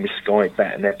 9-1 with Sky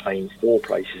Bet, and they're paying 4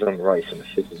 places on the race and a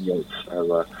 50 yards.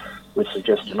 So we'd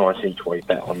suggest a nice each way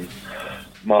bet on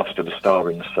Master of the Star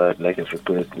in the third leg of a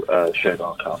good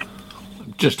Shergar Cup.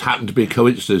 Just happened to be a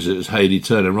coincidence that it's Haley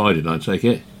Turner riding, I take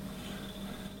it.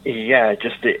 Yeah,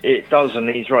 just it does in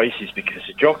these races, because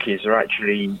the jockeys are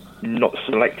actually not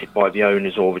selected by the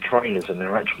owners or the trainers, and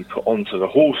they're actually put onto the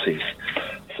horses.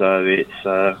 So it's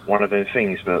one of those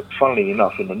things. But funnily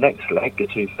enough, in the next leg, the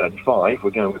 235, we're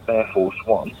going with Air Force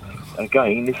One.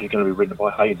 Again, this is going to be ridden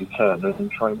by Haley Turner and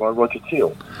trained by Roger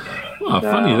Teal. Well,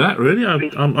 funny that, really.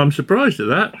 I'm surprised at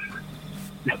that.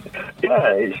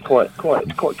 Yeah, it's quite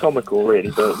comical, really.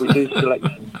 But we do select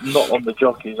not on the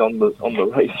jockeys, on the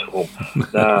race form.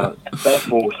 Now, Air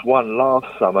Force One last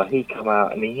summer, he come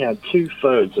out and he had 2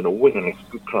 thirds and a win in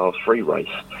a good Class 3 race,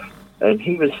 and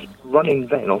he was running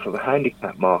then off of a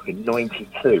handicap mark in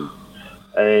 92.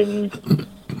 And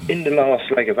in the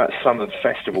last leg of that summer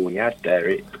festival he had there,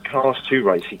 the Class 2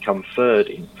 race he come 3rd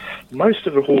in. Most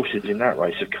of the horses in that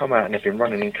race have come out and have been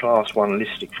running in Class 1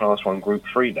 listed Class 1 Group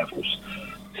 3 levels.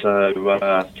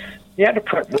 So, He had a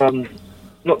prep run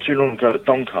not too long ago at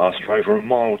Doncaster over a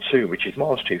mile 2, which is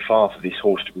miles too far for this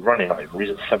horse to be running over.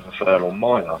 He's a 7 furlong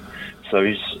miler. So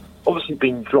he's obviously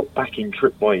been dropped back in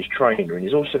trip by his trainer, and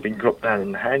he's also been dropped down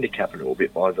in the handicap a little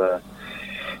bit by the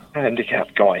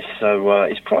handicap guy. So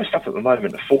it's priced up at the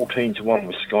moment at 14 to 1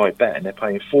 with Sky Bet, and they're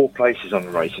paying 4 places on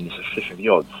the race, and it's a fifth of the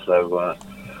odds. So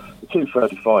the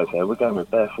 235 there, we're going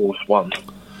with Bear Force 1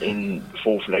 in the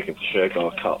 4th leg of the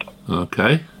Shergar Cup.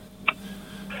 Okay.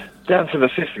 Down to the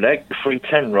 5th leg, the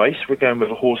 310 race, we're going with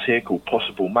a horse here called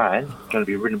Possible Man, going to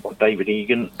be ridden by David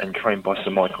Egan and trained by Sir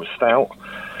Michael Stout.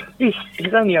 He's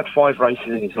only had 5 races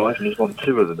in his life, and he's won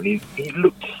 2 of them, and he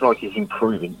looks like he's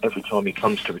improving every time he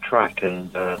comes to the track.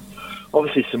 And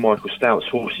obviously Sir Michael Stout's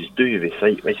horses do this.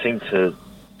 They seem to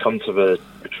come to the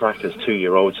track as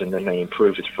 2-year-olds, and then they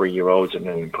improve as 3-year-olds, and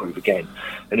then improve again.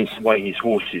 And it's the way his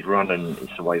horses run, and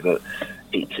it's the way that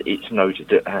it's noted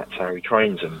that that's how he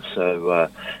trains them. So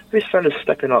this fella's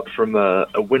stepping up from a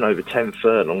win over 10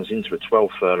 furlongs into a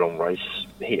 12 furlong race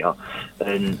here,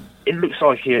 and it looks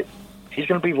like he's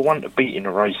going to be the one to beat in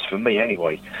a race for me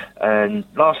anyway. And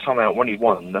last time out when he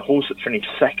won, the horse that finished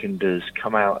second has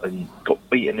come out and got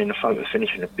beaten in the photo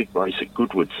finish in a big race at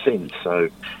Goodwood since. So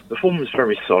the form was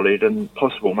very solid, and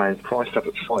Possible Man's priced up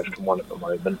at 5 to 1 at the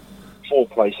moment. 4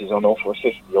 places on offer,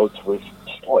 50 odds with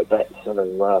Sky Bet.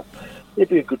 So it'd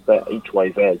be a good bet each way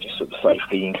there, just sort of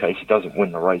safety in case he doesn't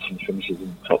win the race and finishes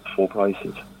in the top 4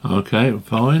 places. Okay,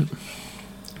 fine.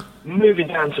 Moving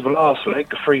down to the last leg,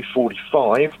 the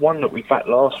 345, one that we backed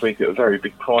last week at a very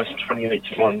big price, 28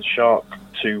 to 1, Shark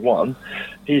 2-1.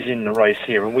 He's in the race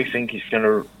here, and we think he's going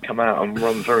to come out and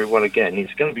run very well again.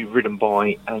 He's going to be ridden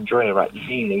by Andrea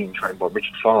Azzini and trained by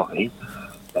Richard Farley.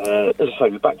 As I say,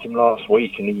 we backed him last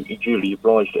week, and he duly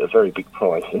obliged at a very big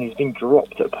price, and he's been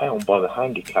dropped at £1 by the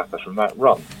handicapper from that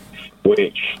run,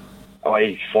 which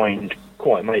I find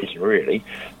quite amazing, really.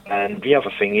 And the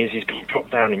other thing is, he's been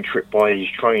dropped down in trip by his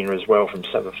trainer as well, from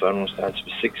 7 furlongs down to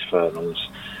 6 furlongs.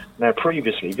 Now,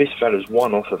 previously, this fella's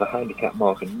won off of a handicap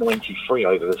mark of 93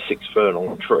 over the 6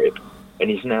 furlong trip, and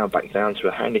he's now back down to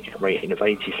a handicap rating of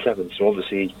 87. So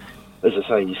obviously, as I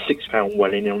say, he's £6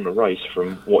 well in on the race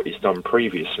from what he's done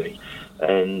previously.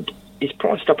 And he's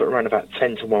priced up at around about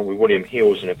 10 to 1 with William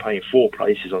Hills, and they're paying 4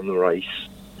 places on the race,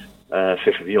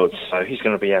 5th of the odds. So he's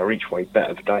going to be our each way bet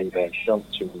of the day there, Shark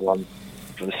 2-1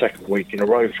 for the 2nd week in a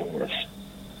row for us.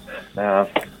 Now,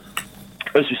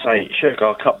 as we say, it's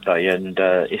Shergar Cup Day, and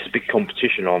it's a big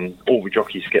competition on. All the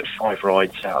jockeys get 5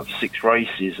 rides out of 6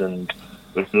 races, and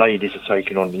the ladies are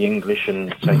taking on the English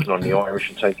and taking on the Irish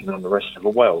and taking on the rest of the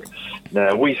world.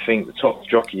 Now, we think the top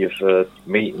jockey of the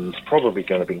meeting's probably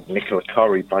going to be Nicola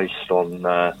Curry based on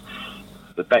the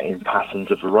betting patterns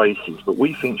of the races, but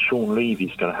we think Sean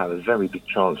Levy's going to have a very big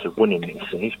chance of winning this,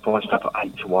 and he's priced up at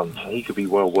 8 to 1, so he could be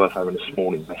well worth having a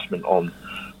small investment on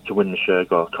to win the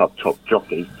Shergar Cup top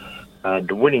jockey. And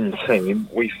the winning team,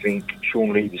 we think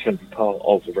Sean Levy's going to be part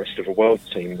of the rest of the world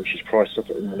team, which is priced up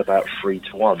at about 3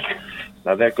 to 1.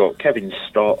 Now, they've got Kevin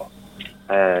Stott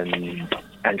and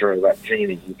Andrea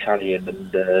Razzini, Italian,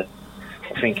 and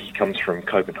I think he comes from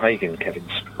Copenhagen, Kevin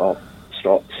Stott.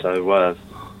 So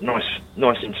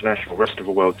nice international rest of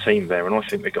the world team there, and I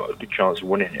think they've got a good chance of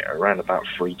winning it around about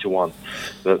 3 to 1.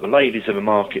 But the ladies are the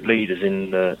market leaders in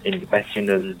the betting,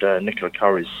 and Nicola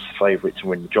Curry's favourite to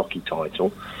win the jockey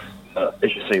title.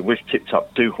 As you see, we've tipped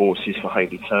up 2 horses for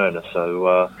Hayley Turner,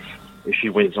 so if she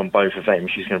wins on both of them,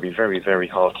 she's going to be very, very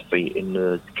hard to beat in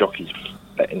the jockeys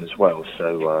betting as well.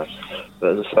 So,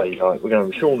 but as I say, we're going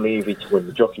with Sean Levy to win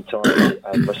the jockey title,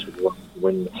 and the rest of the world to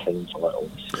win the team title.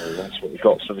 So that's what we've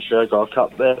got for the Shergar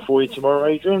Cup there for you tomorrow,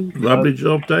 Adrian. Lovely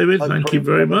job, David. Thank you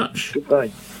very much. Good day.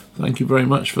 Thank you very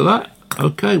much for that.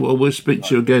 Okay, well, we'll speak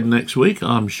to you again next week,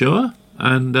 I'm sure.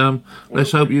 And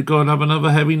let's hope you go and have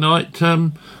another heavy night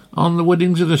on the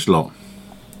winnings of this lot.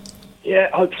 Yeah,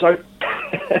 I hope so.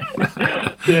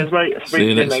 Cheers, mate. See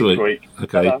you next week.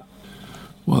 Okay. Ta-da.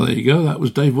 Well, there you go. That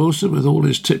was Dave Wilson with all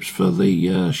his tips for the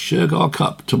Shergar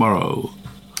Cup tomorrow.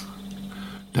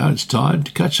 Now it's time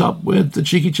to catch up with the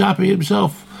cheeky chappie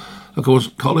himself. Of course,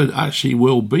 Colin actually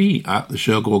will be at the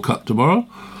Shergar Cup tomorrow,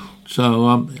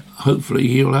 so hopefully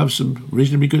he'll have some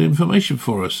reasonably good information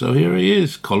for us. So here he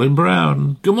is, Colin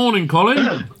Brown. Good morning,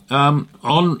 Colin. On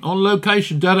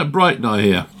location down at Brighton, I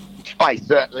hear. I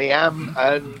certainly am,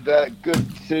 and good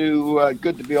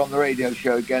to be on the radio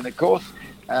show again, of course.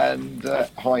 And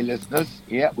hi, listeners.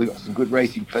 Yeah, we've got some good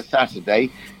racing for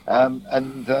Saturday,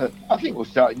 and I think we'll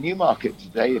start in Newmarket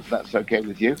today, if that's okay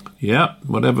with you. Yeah,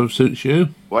 whatever suits you.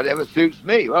 Whatever suits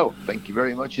me. Well, thank you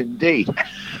very much indeed.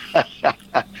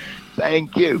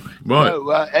 Thank you. Right.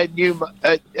 So,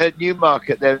 at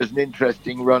Newmarket, there's an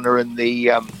interesting runner in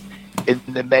the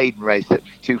maiden race at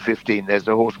 2:15. There's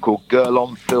a horse called Girl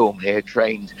on Film here,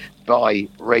 trained by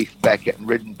Rafe Beckett and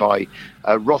ridden by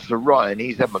Ross Orion.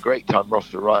 He's having a great time,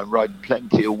 Ross Orion, riding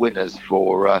plenty of winners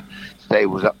for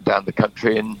stables up and down the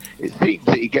country, and it seems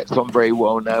that he gets on very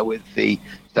well now with the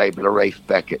stable of Rafe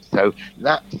Beckett. So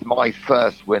that's my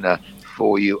first winner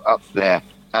for you up there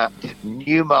at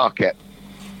Newmarket.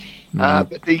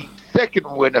 But the second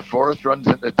winner for us runs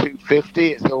at the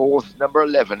 2:50. It's a horse number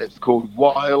 11. It's called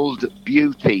Wild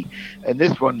Beauty, and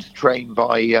this one's trained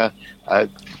by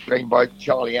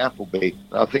Charlie Appleby.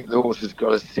 I think the horse has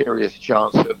got a serious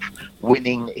chance of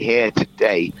winning here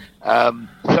today.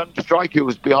 Sunstrike, who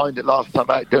was behind it last time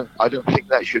out, I don't think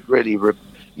that should really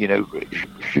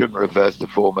shouldn't reverse the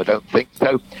form. I don't think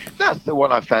so. That's the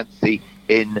one I fancy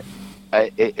in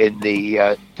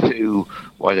the two,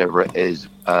 whatever it is,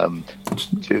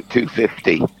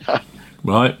 250.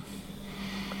 Right.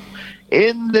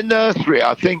 In the nursery,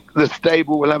 I think the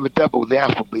stable will have a double. The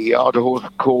Appleby Yard, a horse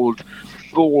called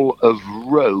Fall of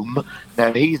Rome.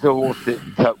 Now, he's a horse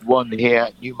that won here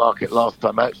at Newmarket last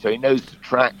time out, so he knows the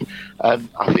track, and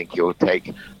I think he'll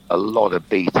take a lot of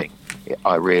beating.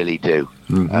 I really do.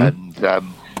 Mm-hmm.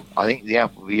 And I think the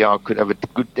Appleby Yard could have a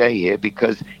good day here,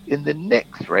 because in the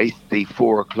next race, the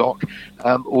 4 o'clock,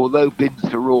 although Bin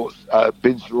Saror's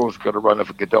got a runner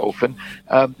for Godolphin,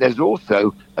 there's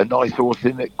also a nice horse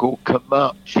in it called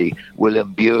Comanche.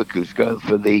 William Buick, who's going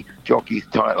for the jockey's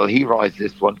title, he rides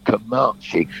this one,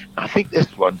 Comanche. I think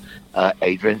this one,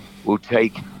 Adrian, will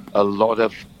take a lot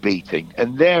of beating.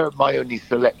 And there are my only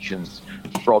selections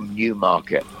from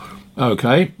Newmarket.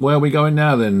 Okay, where are we going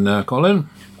now then, Colin?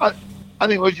 I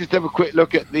think we'll just have a quick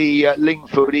look at the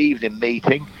Lingford evening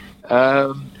meeting,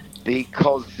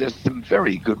 because there's some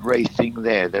very good racing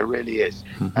there. There really is.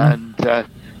 Mm-hmm. And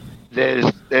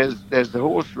there's the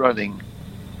horse running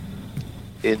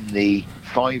in the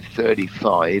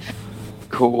 5:35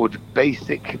 called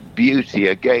Basic Beauty.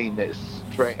 Again, it's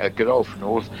a Godolphin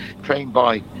horse trained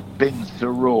by Bin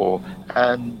Saror,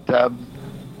 and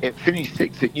it finished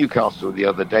 6th at Newcastle the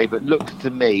other day, but looks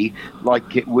to me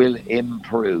like it will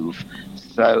improve.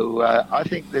 So I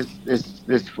think this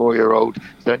 4-year-old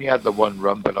has only had the one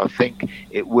run, but I think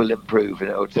it will improve, and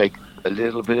it'll take a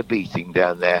little bit of beating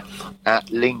down there at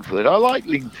Lingford. I like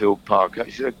Lingfield Park.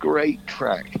 It's a great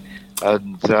track,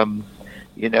 and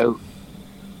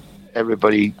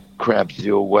everybody crabs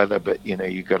the all-weather, but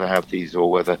you've got to have these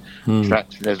all-weather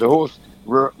tracks. And there's a horse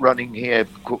running here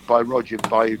by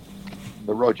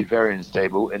the Roger Varian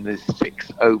stable in the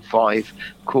 6:05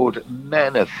 called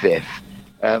Manafith.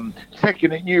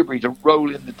 Second at Newbury to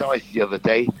roll in the dice the other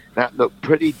day. That looked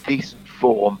pretty decent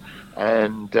form.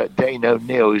 And Dane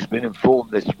O'Neill, who's been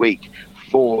informed this week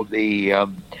for the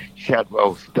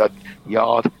Shadwell Stud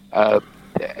Yard,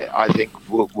 I think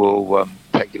will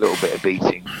take a little bit of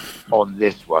beating on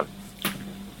this one.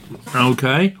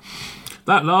 Okay.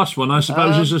 That last one, I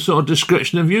suppose, is a sort of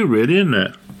description of you, really, isn't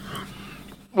it?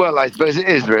 Well, I suppose it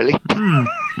is, really.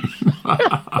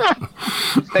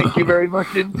 Thank you very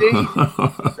much indeed.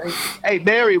 Hey,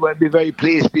 Mary won't be very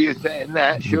pleased for you saying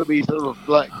that. She'll be sort of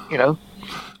like,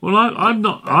 Well, I'm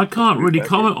not. I can't really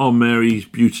comment on Mary's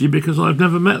beauty because I've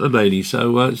never met the lady,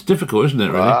 so it's difficult, isn't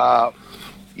it? Really.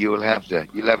 You'll have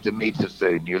to meet her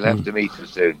soon. You'll have to meet her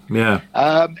soon. Yeah.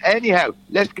 Anyhow,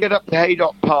 let's get up to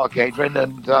Haydock Park, Adrian,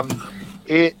 and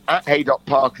at Haydock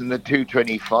Park in the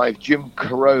 2:25, Jim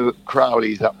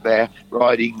Crowley's up there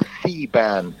riding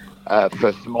Theban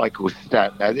for Sir Michael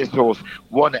Stout. Now, this horse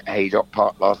won at Haydock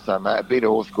Park last time. That beat a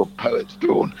horse called Poet's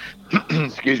Dawn.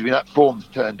 Excuse me, that form's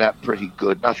turned out pretty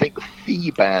good. And I think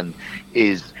Theban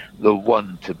is the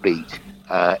one to beat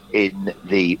in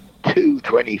the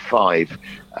 2:25.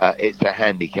 It's a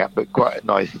handicap, but quite a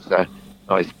nice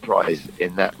prize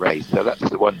in that race. So that's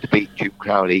the one to beat. Duke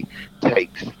Crowley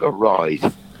takes the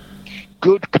ride.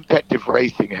 Good competitive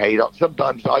racing, Haydock.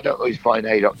 Sometimes I don't always find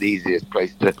Haydock the easiest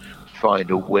place to find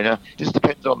a winner. Just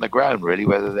depends on the ground, really,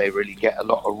 whether they really get a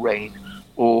lot of rain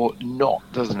or not,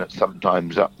 doesn't it,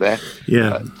 sometimes up there?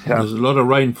 Yeah, but, there's a lot of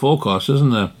rain forecast, isn't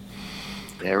there?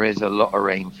 There is a lot of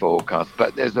rain forecast,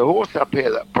 but there's a horse up here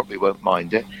that probably won't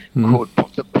mind it, called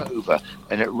Potapova,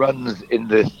 and it runs in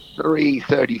the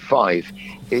 3:35.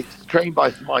 It's trained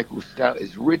by Sir Michael Stout.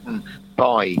 It's ridden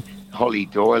by Holly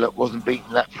Doyle. It wasn't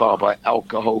beaten that far by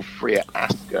Alcohol Free at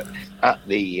Ascot at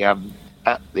the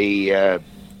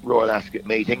Royal Ascot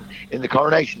meeting in the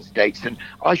Coronation Stakes, and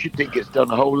I should think it's done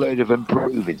a whole load of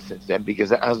improving since then,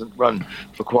 because it hasn't run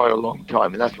for quite a long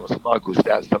time, and that's what Sir Michael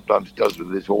Stoute sometimes does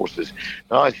with his horses.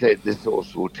 And I said this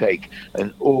horse will take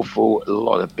an awful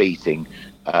lot of beating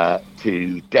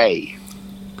today.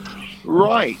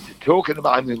 Right,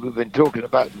 we've been talking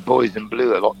about the boys in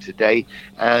blue a lot today,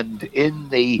 and in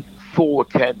the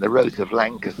 4:10, the Rose of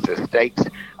Lancaster Stakes,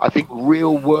 I think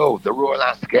Real World, the Royal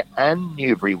Ascot and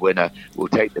Newbury winner, will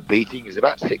take the beating. It's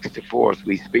about 6-4 as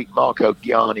we speak. Marco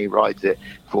Gianni rides it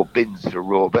for Bins to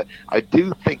Roar, but I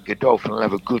do think Godolphin will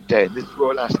have a good day, and this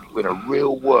Royal Ascot winner,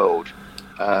 Real World,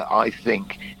 I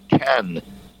think can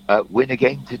win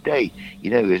again today.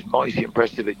 You know, he was mighty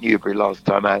impressive at Newbury last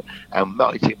time out, and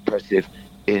mighty impressive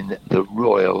in the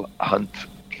Royal Hunt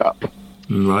Cup.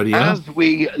 Right, yeah.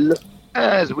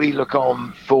 As we look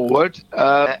on forward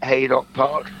at Haydock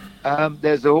Park,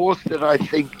 there's a horse that I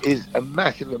think is a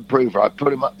massive improver. I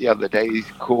put him up the other day. He's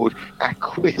called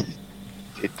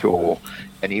Acquisitor,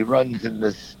 and he runs in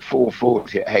this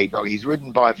 440 at Haydock. He's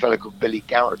ridden by a fellow called Billy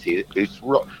Garrity. It's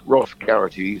Ross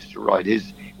Garrity, who used to ride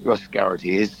Ross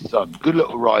Garrity, his son. Good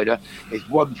little rider. He's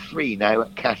won 3 now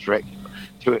at Catterick,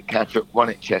 2 at Catterick, 1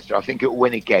 at Chester. I think it'll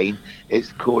win again.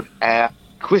 It's called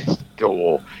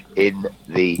Acquisitor in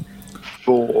the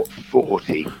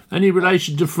 440. Any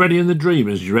relation to Freddie and the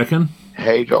Dreamers, do you reckon?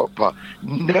 Haydock Park.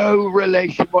 No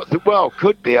relation whatsoever. Well,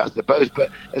 could be, I suppose, but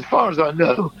as far as I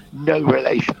know, no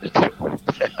relation at all.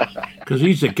 Because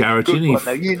he's a Garrity, isn't he?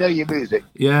 Now, you know your music.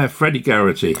 Yeah, Freddie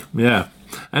Garrity. Yeah.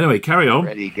 Anyway, carry on.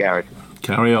 Freddie Garrity.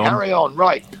 Carry on.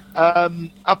 Right.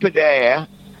 Up at Ayr,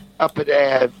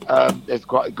 there's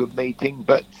quite a good meeting,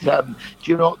 but do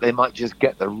you know what? They might just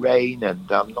get the rain,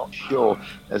 and I'm not sure.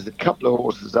 There's a couple of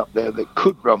horses up there that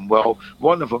could run well.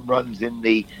 One of them runs in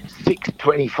the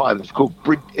 6:25. It's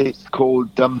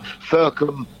called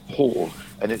Firkham Hall,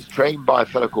 and it's trained by a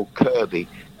fellow called Kirby,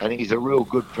 and he's a real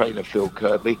good trainer, Phil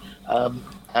Kirby.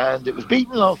 And it was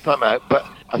beaten last time out, but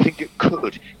I think it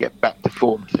could get back to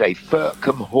form today.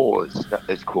 Firkham Hall,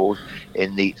 it's called,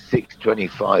 in the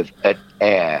 6:25 at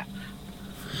Ayr.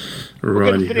 We're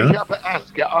going to finish up at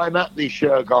Ascot. I'm at the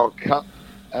Shergold Cup,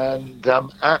 and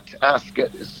at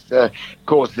Ascot, of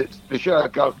course, the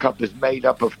Shergold Cup is made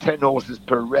up of 10 horses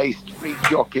per race, 3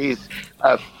 jockeys,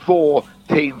 4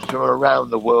 teams from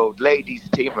around the world, ladies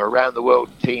team, around the world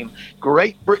team,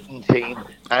 Great Britain team,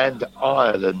 and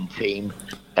Ireland team.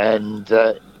 And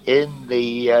in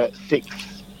the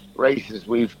 6 races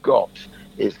we've got,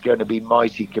 it's going to be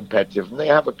mighty competitive. And they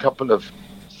have a couple of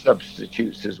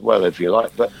substitutes as well, if you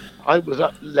like. But I was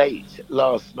up late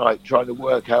last night trying to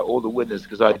work out all the winners,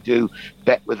 because I do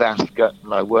bet with Ascot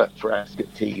and I work for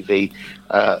Ascot TV,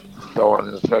 so on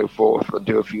and so forth, and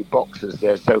do a few boxes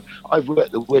there. So I've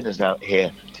worked the winners out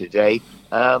here today.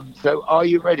 So are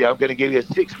you ready? I'm going to give you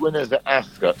 6 winners at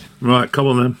Ascot. Right, come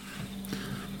on then.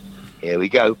 Here we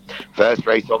go. First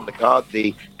race on the card,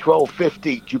 the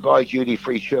 12:50 Dubai Duty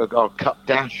Free Shergold Cup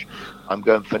Dash. I'm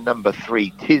going for number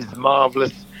 3, Tis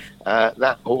Marvellous.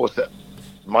 That horse at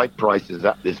my prices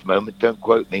at this moment, don't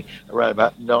quote me, around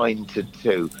about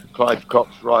 9-2. Clive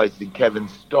Cox rides in Kevin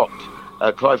Stott.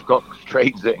 Clive Cox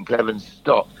trains it in Kevin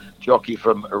Stott, jockey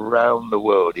from around the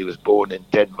world. He was born in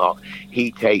Denmark.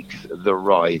 He takes the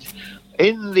ride.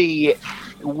 In the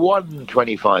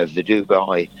 1:25, the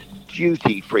Dubai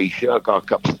Duty Free Shergold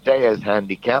Cup Stayers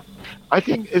Handicap, I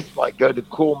think this might go to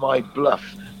Call My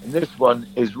Bluff, and this one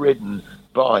is ridden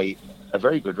by a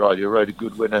very good rider who rode a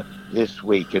good winner this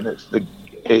week, and it's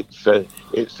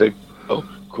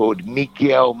called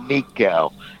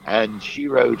Mikel, and she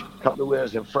rode a couple of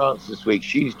winners in France this week.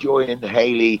 She's joining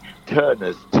Hayley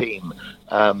Turner's team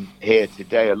here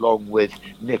today, along with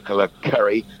Nicola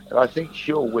Curry, and I think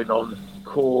she'll win on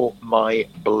Call My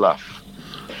Bluff.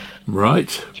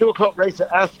 Right. 2 o'clock race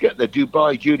at Ascot, the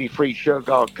Dubai Duty Free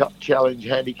Shergold Cup Challenge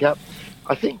Handicap.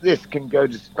 I think this can go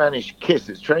to Spanish Kiss.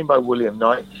 It's trained by William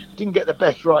Knight. Didn't get the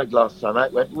best ride last time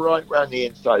out. Went right round the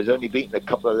inside. He's only beaten a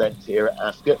couple of lengths here at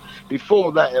Ascot.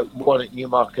 Before that, it won at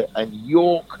Newmarket and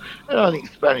York. And I think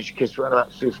Spanish Kiss ran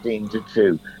about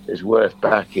 15-2 is worth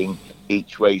backing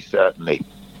each way, certainly.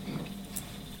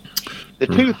 The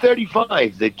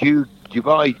 2:35, the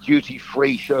Dubai Duty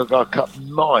Free Shergold Cup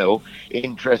Mile,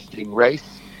 interesting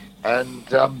race. And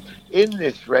in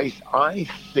this race, I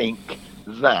think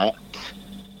that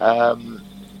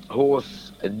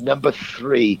horse number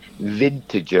 3,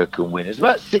 Vintager, can win. It's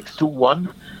about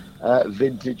 6-1,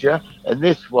 Vintager. And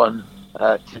this one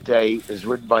today is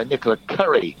ridden by Nicola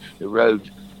Curry, who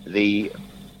rode the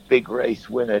big race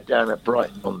winner down at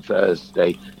Brighton on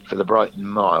Thursday for the Brighton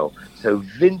Mile. So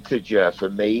Vintager for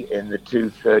me in the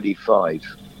 2:35.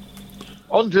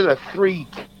 On to the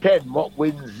 3:10. What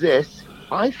wins this?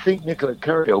 I think Nicola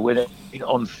Curry will win it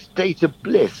on State of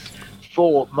Bliss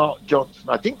for Mark Johnson.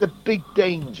 I think the big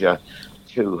danger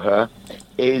to her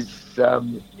is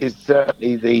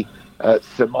certainly the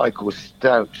Sir Michael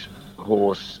Stout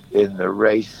horse in the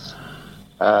race,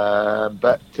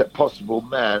 but Possible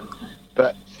Man.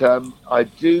 But I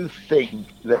do think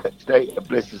that State of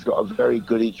Bliss has got a very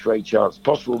good each way chance.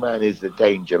 Possible Man is the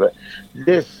danger, but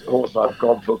this horse I've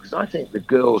gone for because I think the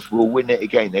girls will win it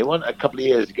again. They won a couple of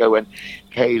years ago when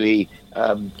Kaylee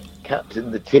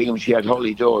captained the team. She had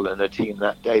Holly Doyle in her team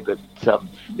that day, but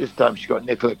this time she got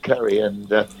Nicola Curry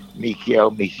and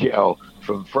Michel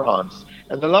from France.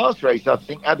 And the last race, I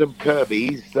think Adam Kirby,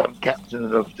 he's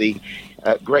captain of the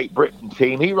Great Britain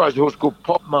team. He rides a horse called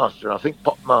Popmaster. I think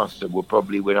Popmaster will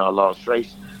probably win our last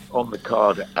race on the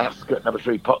card at Ascot. Number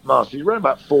 3, Popmaster. He's running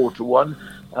about 4-1.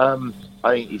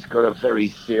 I think he's got a very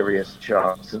serious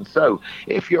chance. And so,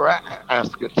 if you're at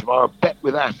Ascot tomorrow, bet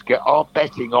with Ascot are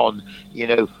betting on,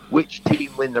 which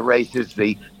team win the races,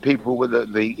 the people with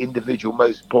the individual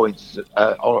most points,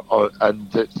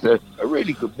 and it's a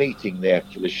really good meeting there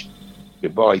for the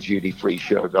Goodbye Duty Free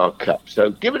Shergar Cup. So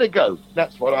give it a go.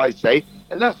 That's what I say.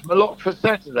 And that's my lot for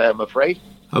Saturday, I'm afraid.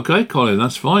 Okay, Colin,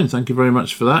 that's fine. Thank you very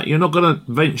much for that. You're not going to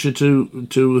venture to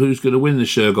who's going to win the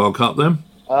Shergar Cup then?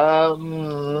 I've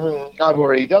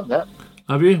already done that.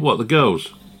 Have you? What, the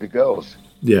girls? The girls.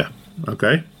 Yeah,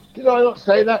 okay. Did I not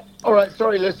say that? All right,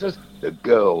 sorry, listeners. The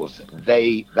girls,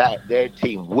 their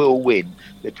team will win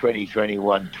the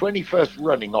 2021 21st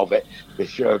running of it, the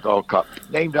Shergar Cup,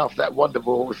 named after that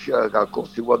wonderful horse Shergar, of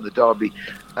course, who won the Derby,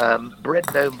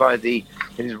 bred known by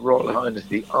His Royal Highness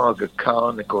the Aga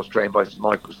Khan, of course, trained by Sir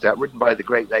Michael Stout, ridden by the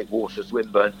Great Lake Water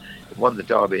Swinburne, won the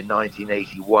Derby in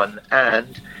 1981,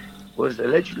 and was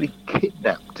allegedly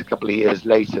kidnapped a couple of years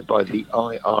later by the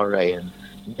IRA, and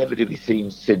never to be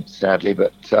seen since, sadly.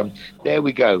 But there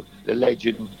we go. The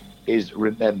legend is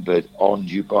remembered on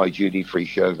Dubai Duty Free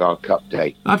Shergar Cup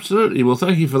Day. Absolutely. Well,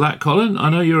 thank you for that, Colin.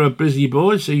 I know you're a busy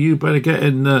boy, so you better get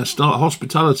in, start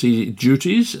hospitality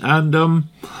duties, and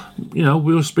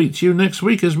we'll speak to you next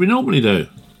week as we normally do.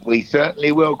 We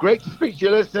certainly will. Great to speak to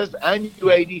you, listeners, and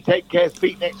you, AD. Take care.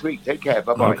 Speak next week. Take care.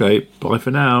 Bye-bye. Okay, bye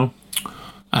for now.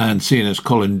 And seeing as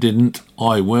Colin didn't,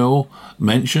 I will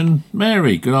mention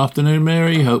Mary. Good afternoon,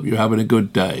 Mary. Hope you're having a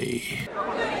good day.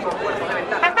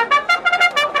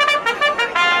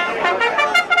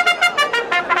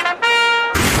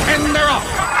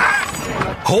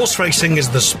 Horse racing is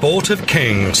the sport of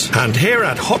kings, and here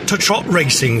at Hot to Trot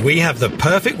Racing we have the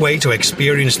perfect way to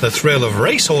experience the thrill of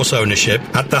racehorse ownership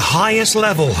at the highest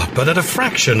level, but at a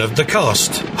fraction of the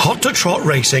cost. Hot to Trot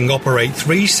Racing operate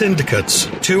 3 syndicates,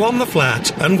 2 on the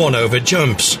flat and 1 over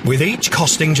jumps, with each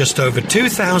costing just over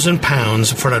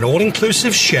 £2,000 for an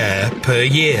all-inclusive share per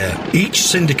year. Each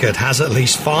syndicate has at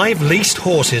least 5 leased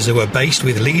horses who are based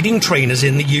with leading trainers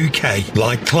in the UK,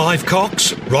 like Clive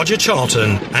Cox, Roger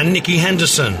Charlton and Nicky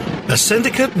Henderson. A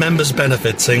syndicate member's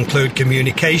benefits include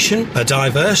communication, a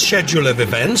diverse schedule of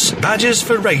events, badges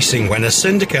for racing when a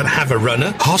syndicate have a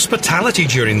runner, hospitality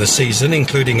during the season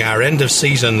including our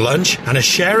end-of-season lunch, and a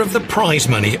share of the prize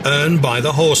money earned by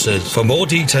the horses. For more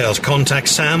details, contact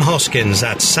Sam Hoskins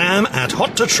at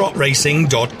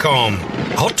sam@hottotrotracing.com.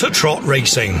 Hot to Trot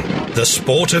Racing, the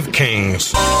sport of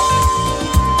kings.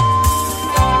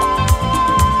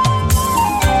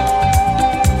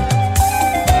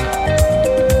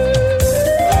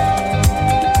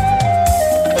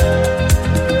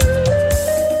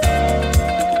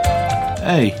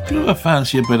 Hey, do you ever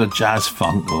fancy a bit of jazz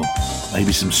funk, or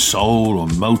maybe some soul or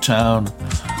Motown,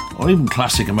 or even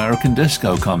classic American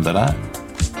disco come to that?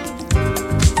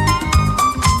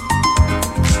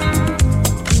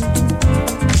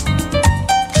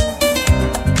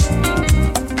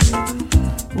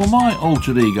 Well, my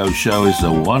alter ego show is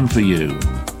the one for you.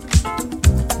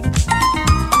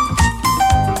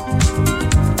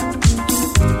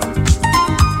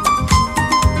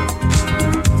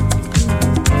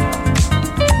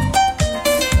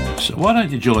 Why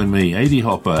don't you join me, AD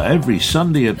Hopper, every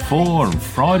Sunday at 4 and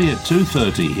Friday at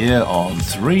 2:30 here on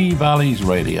Three Valleys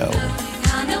Radio.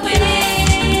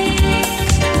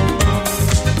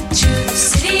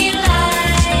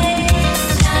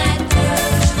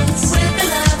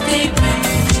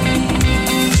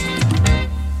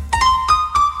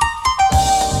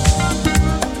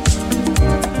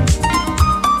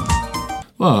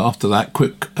 Well, after that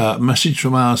quick message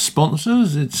from our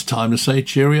sponsors, it's time to say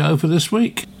cheerio for this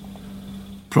week.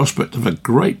 Prospect of a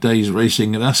great day's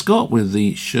racing at Ascot with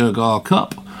the Shergar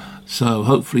Cup, so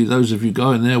hopefully those of you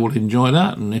going there will enjoy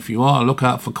that, and if you are, look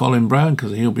out for Colin Brown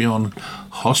because he'll be on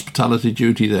hospitality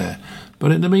duty there.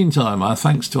 But in the meantime, our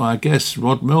thanks to our guests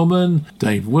Rod Millman,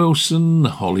 Dave Wilson,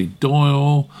 Holly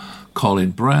Doyle, Colin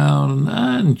Brown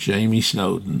and Jamie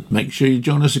Snowden. Make sure you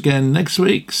join us again next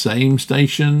week, same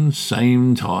station,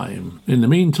 same time. In the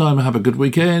meantime, have a good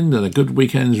weekend and a good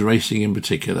weekend's racing in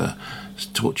particular.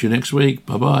 Talk to you next week.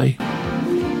 Bye-bye.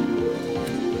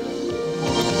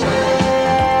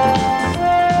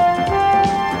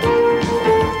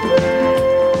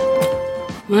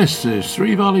 This is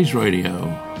Three Valleys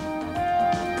Radio.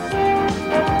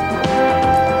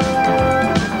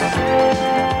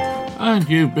 And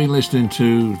you've been listening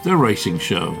to The Racing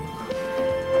Show.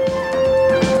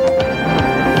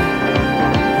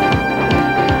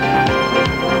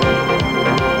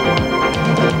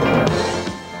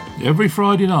 Every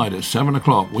Friday night at 7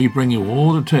 o'clock we bring you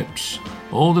all the tips,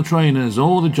 all the trainers,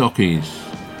 all the jockeys.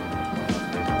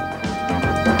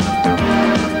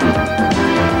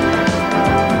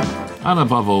 And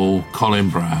above all, Colin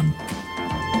Brown.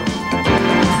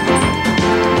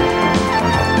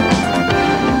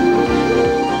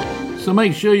 So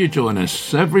make sure you join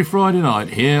us every Friday night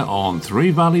here on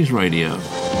Three Valleys Radio.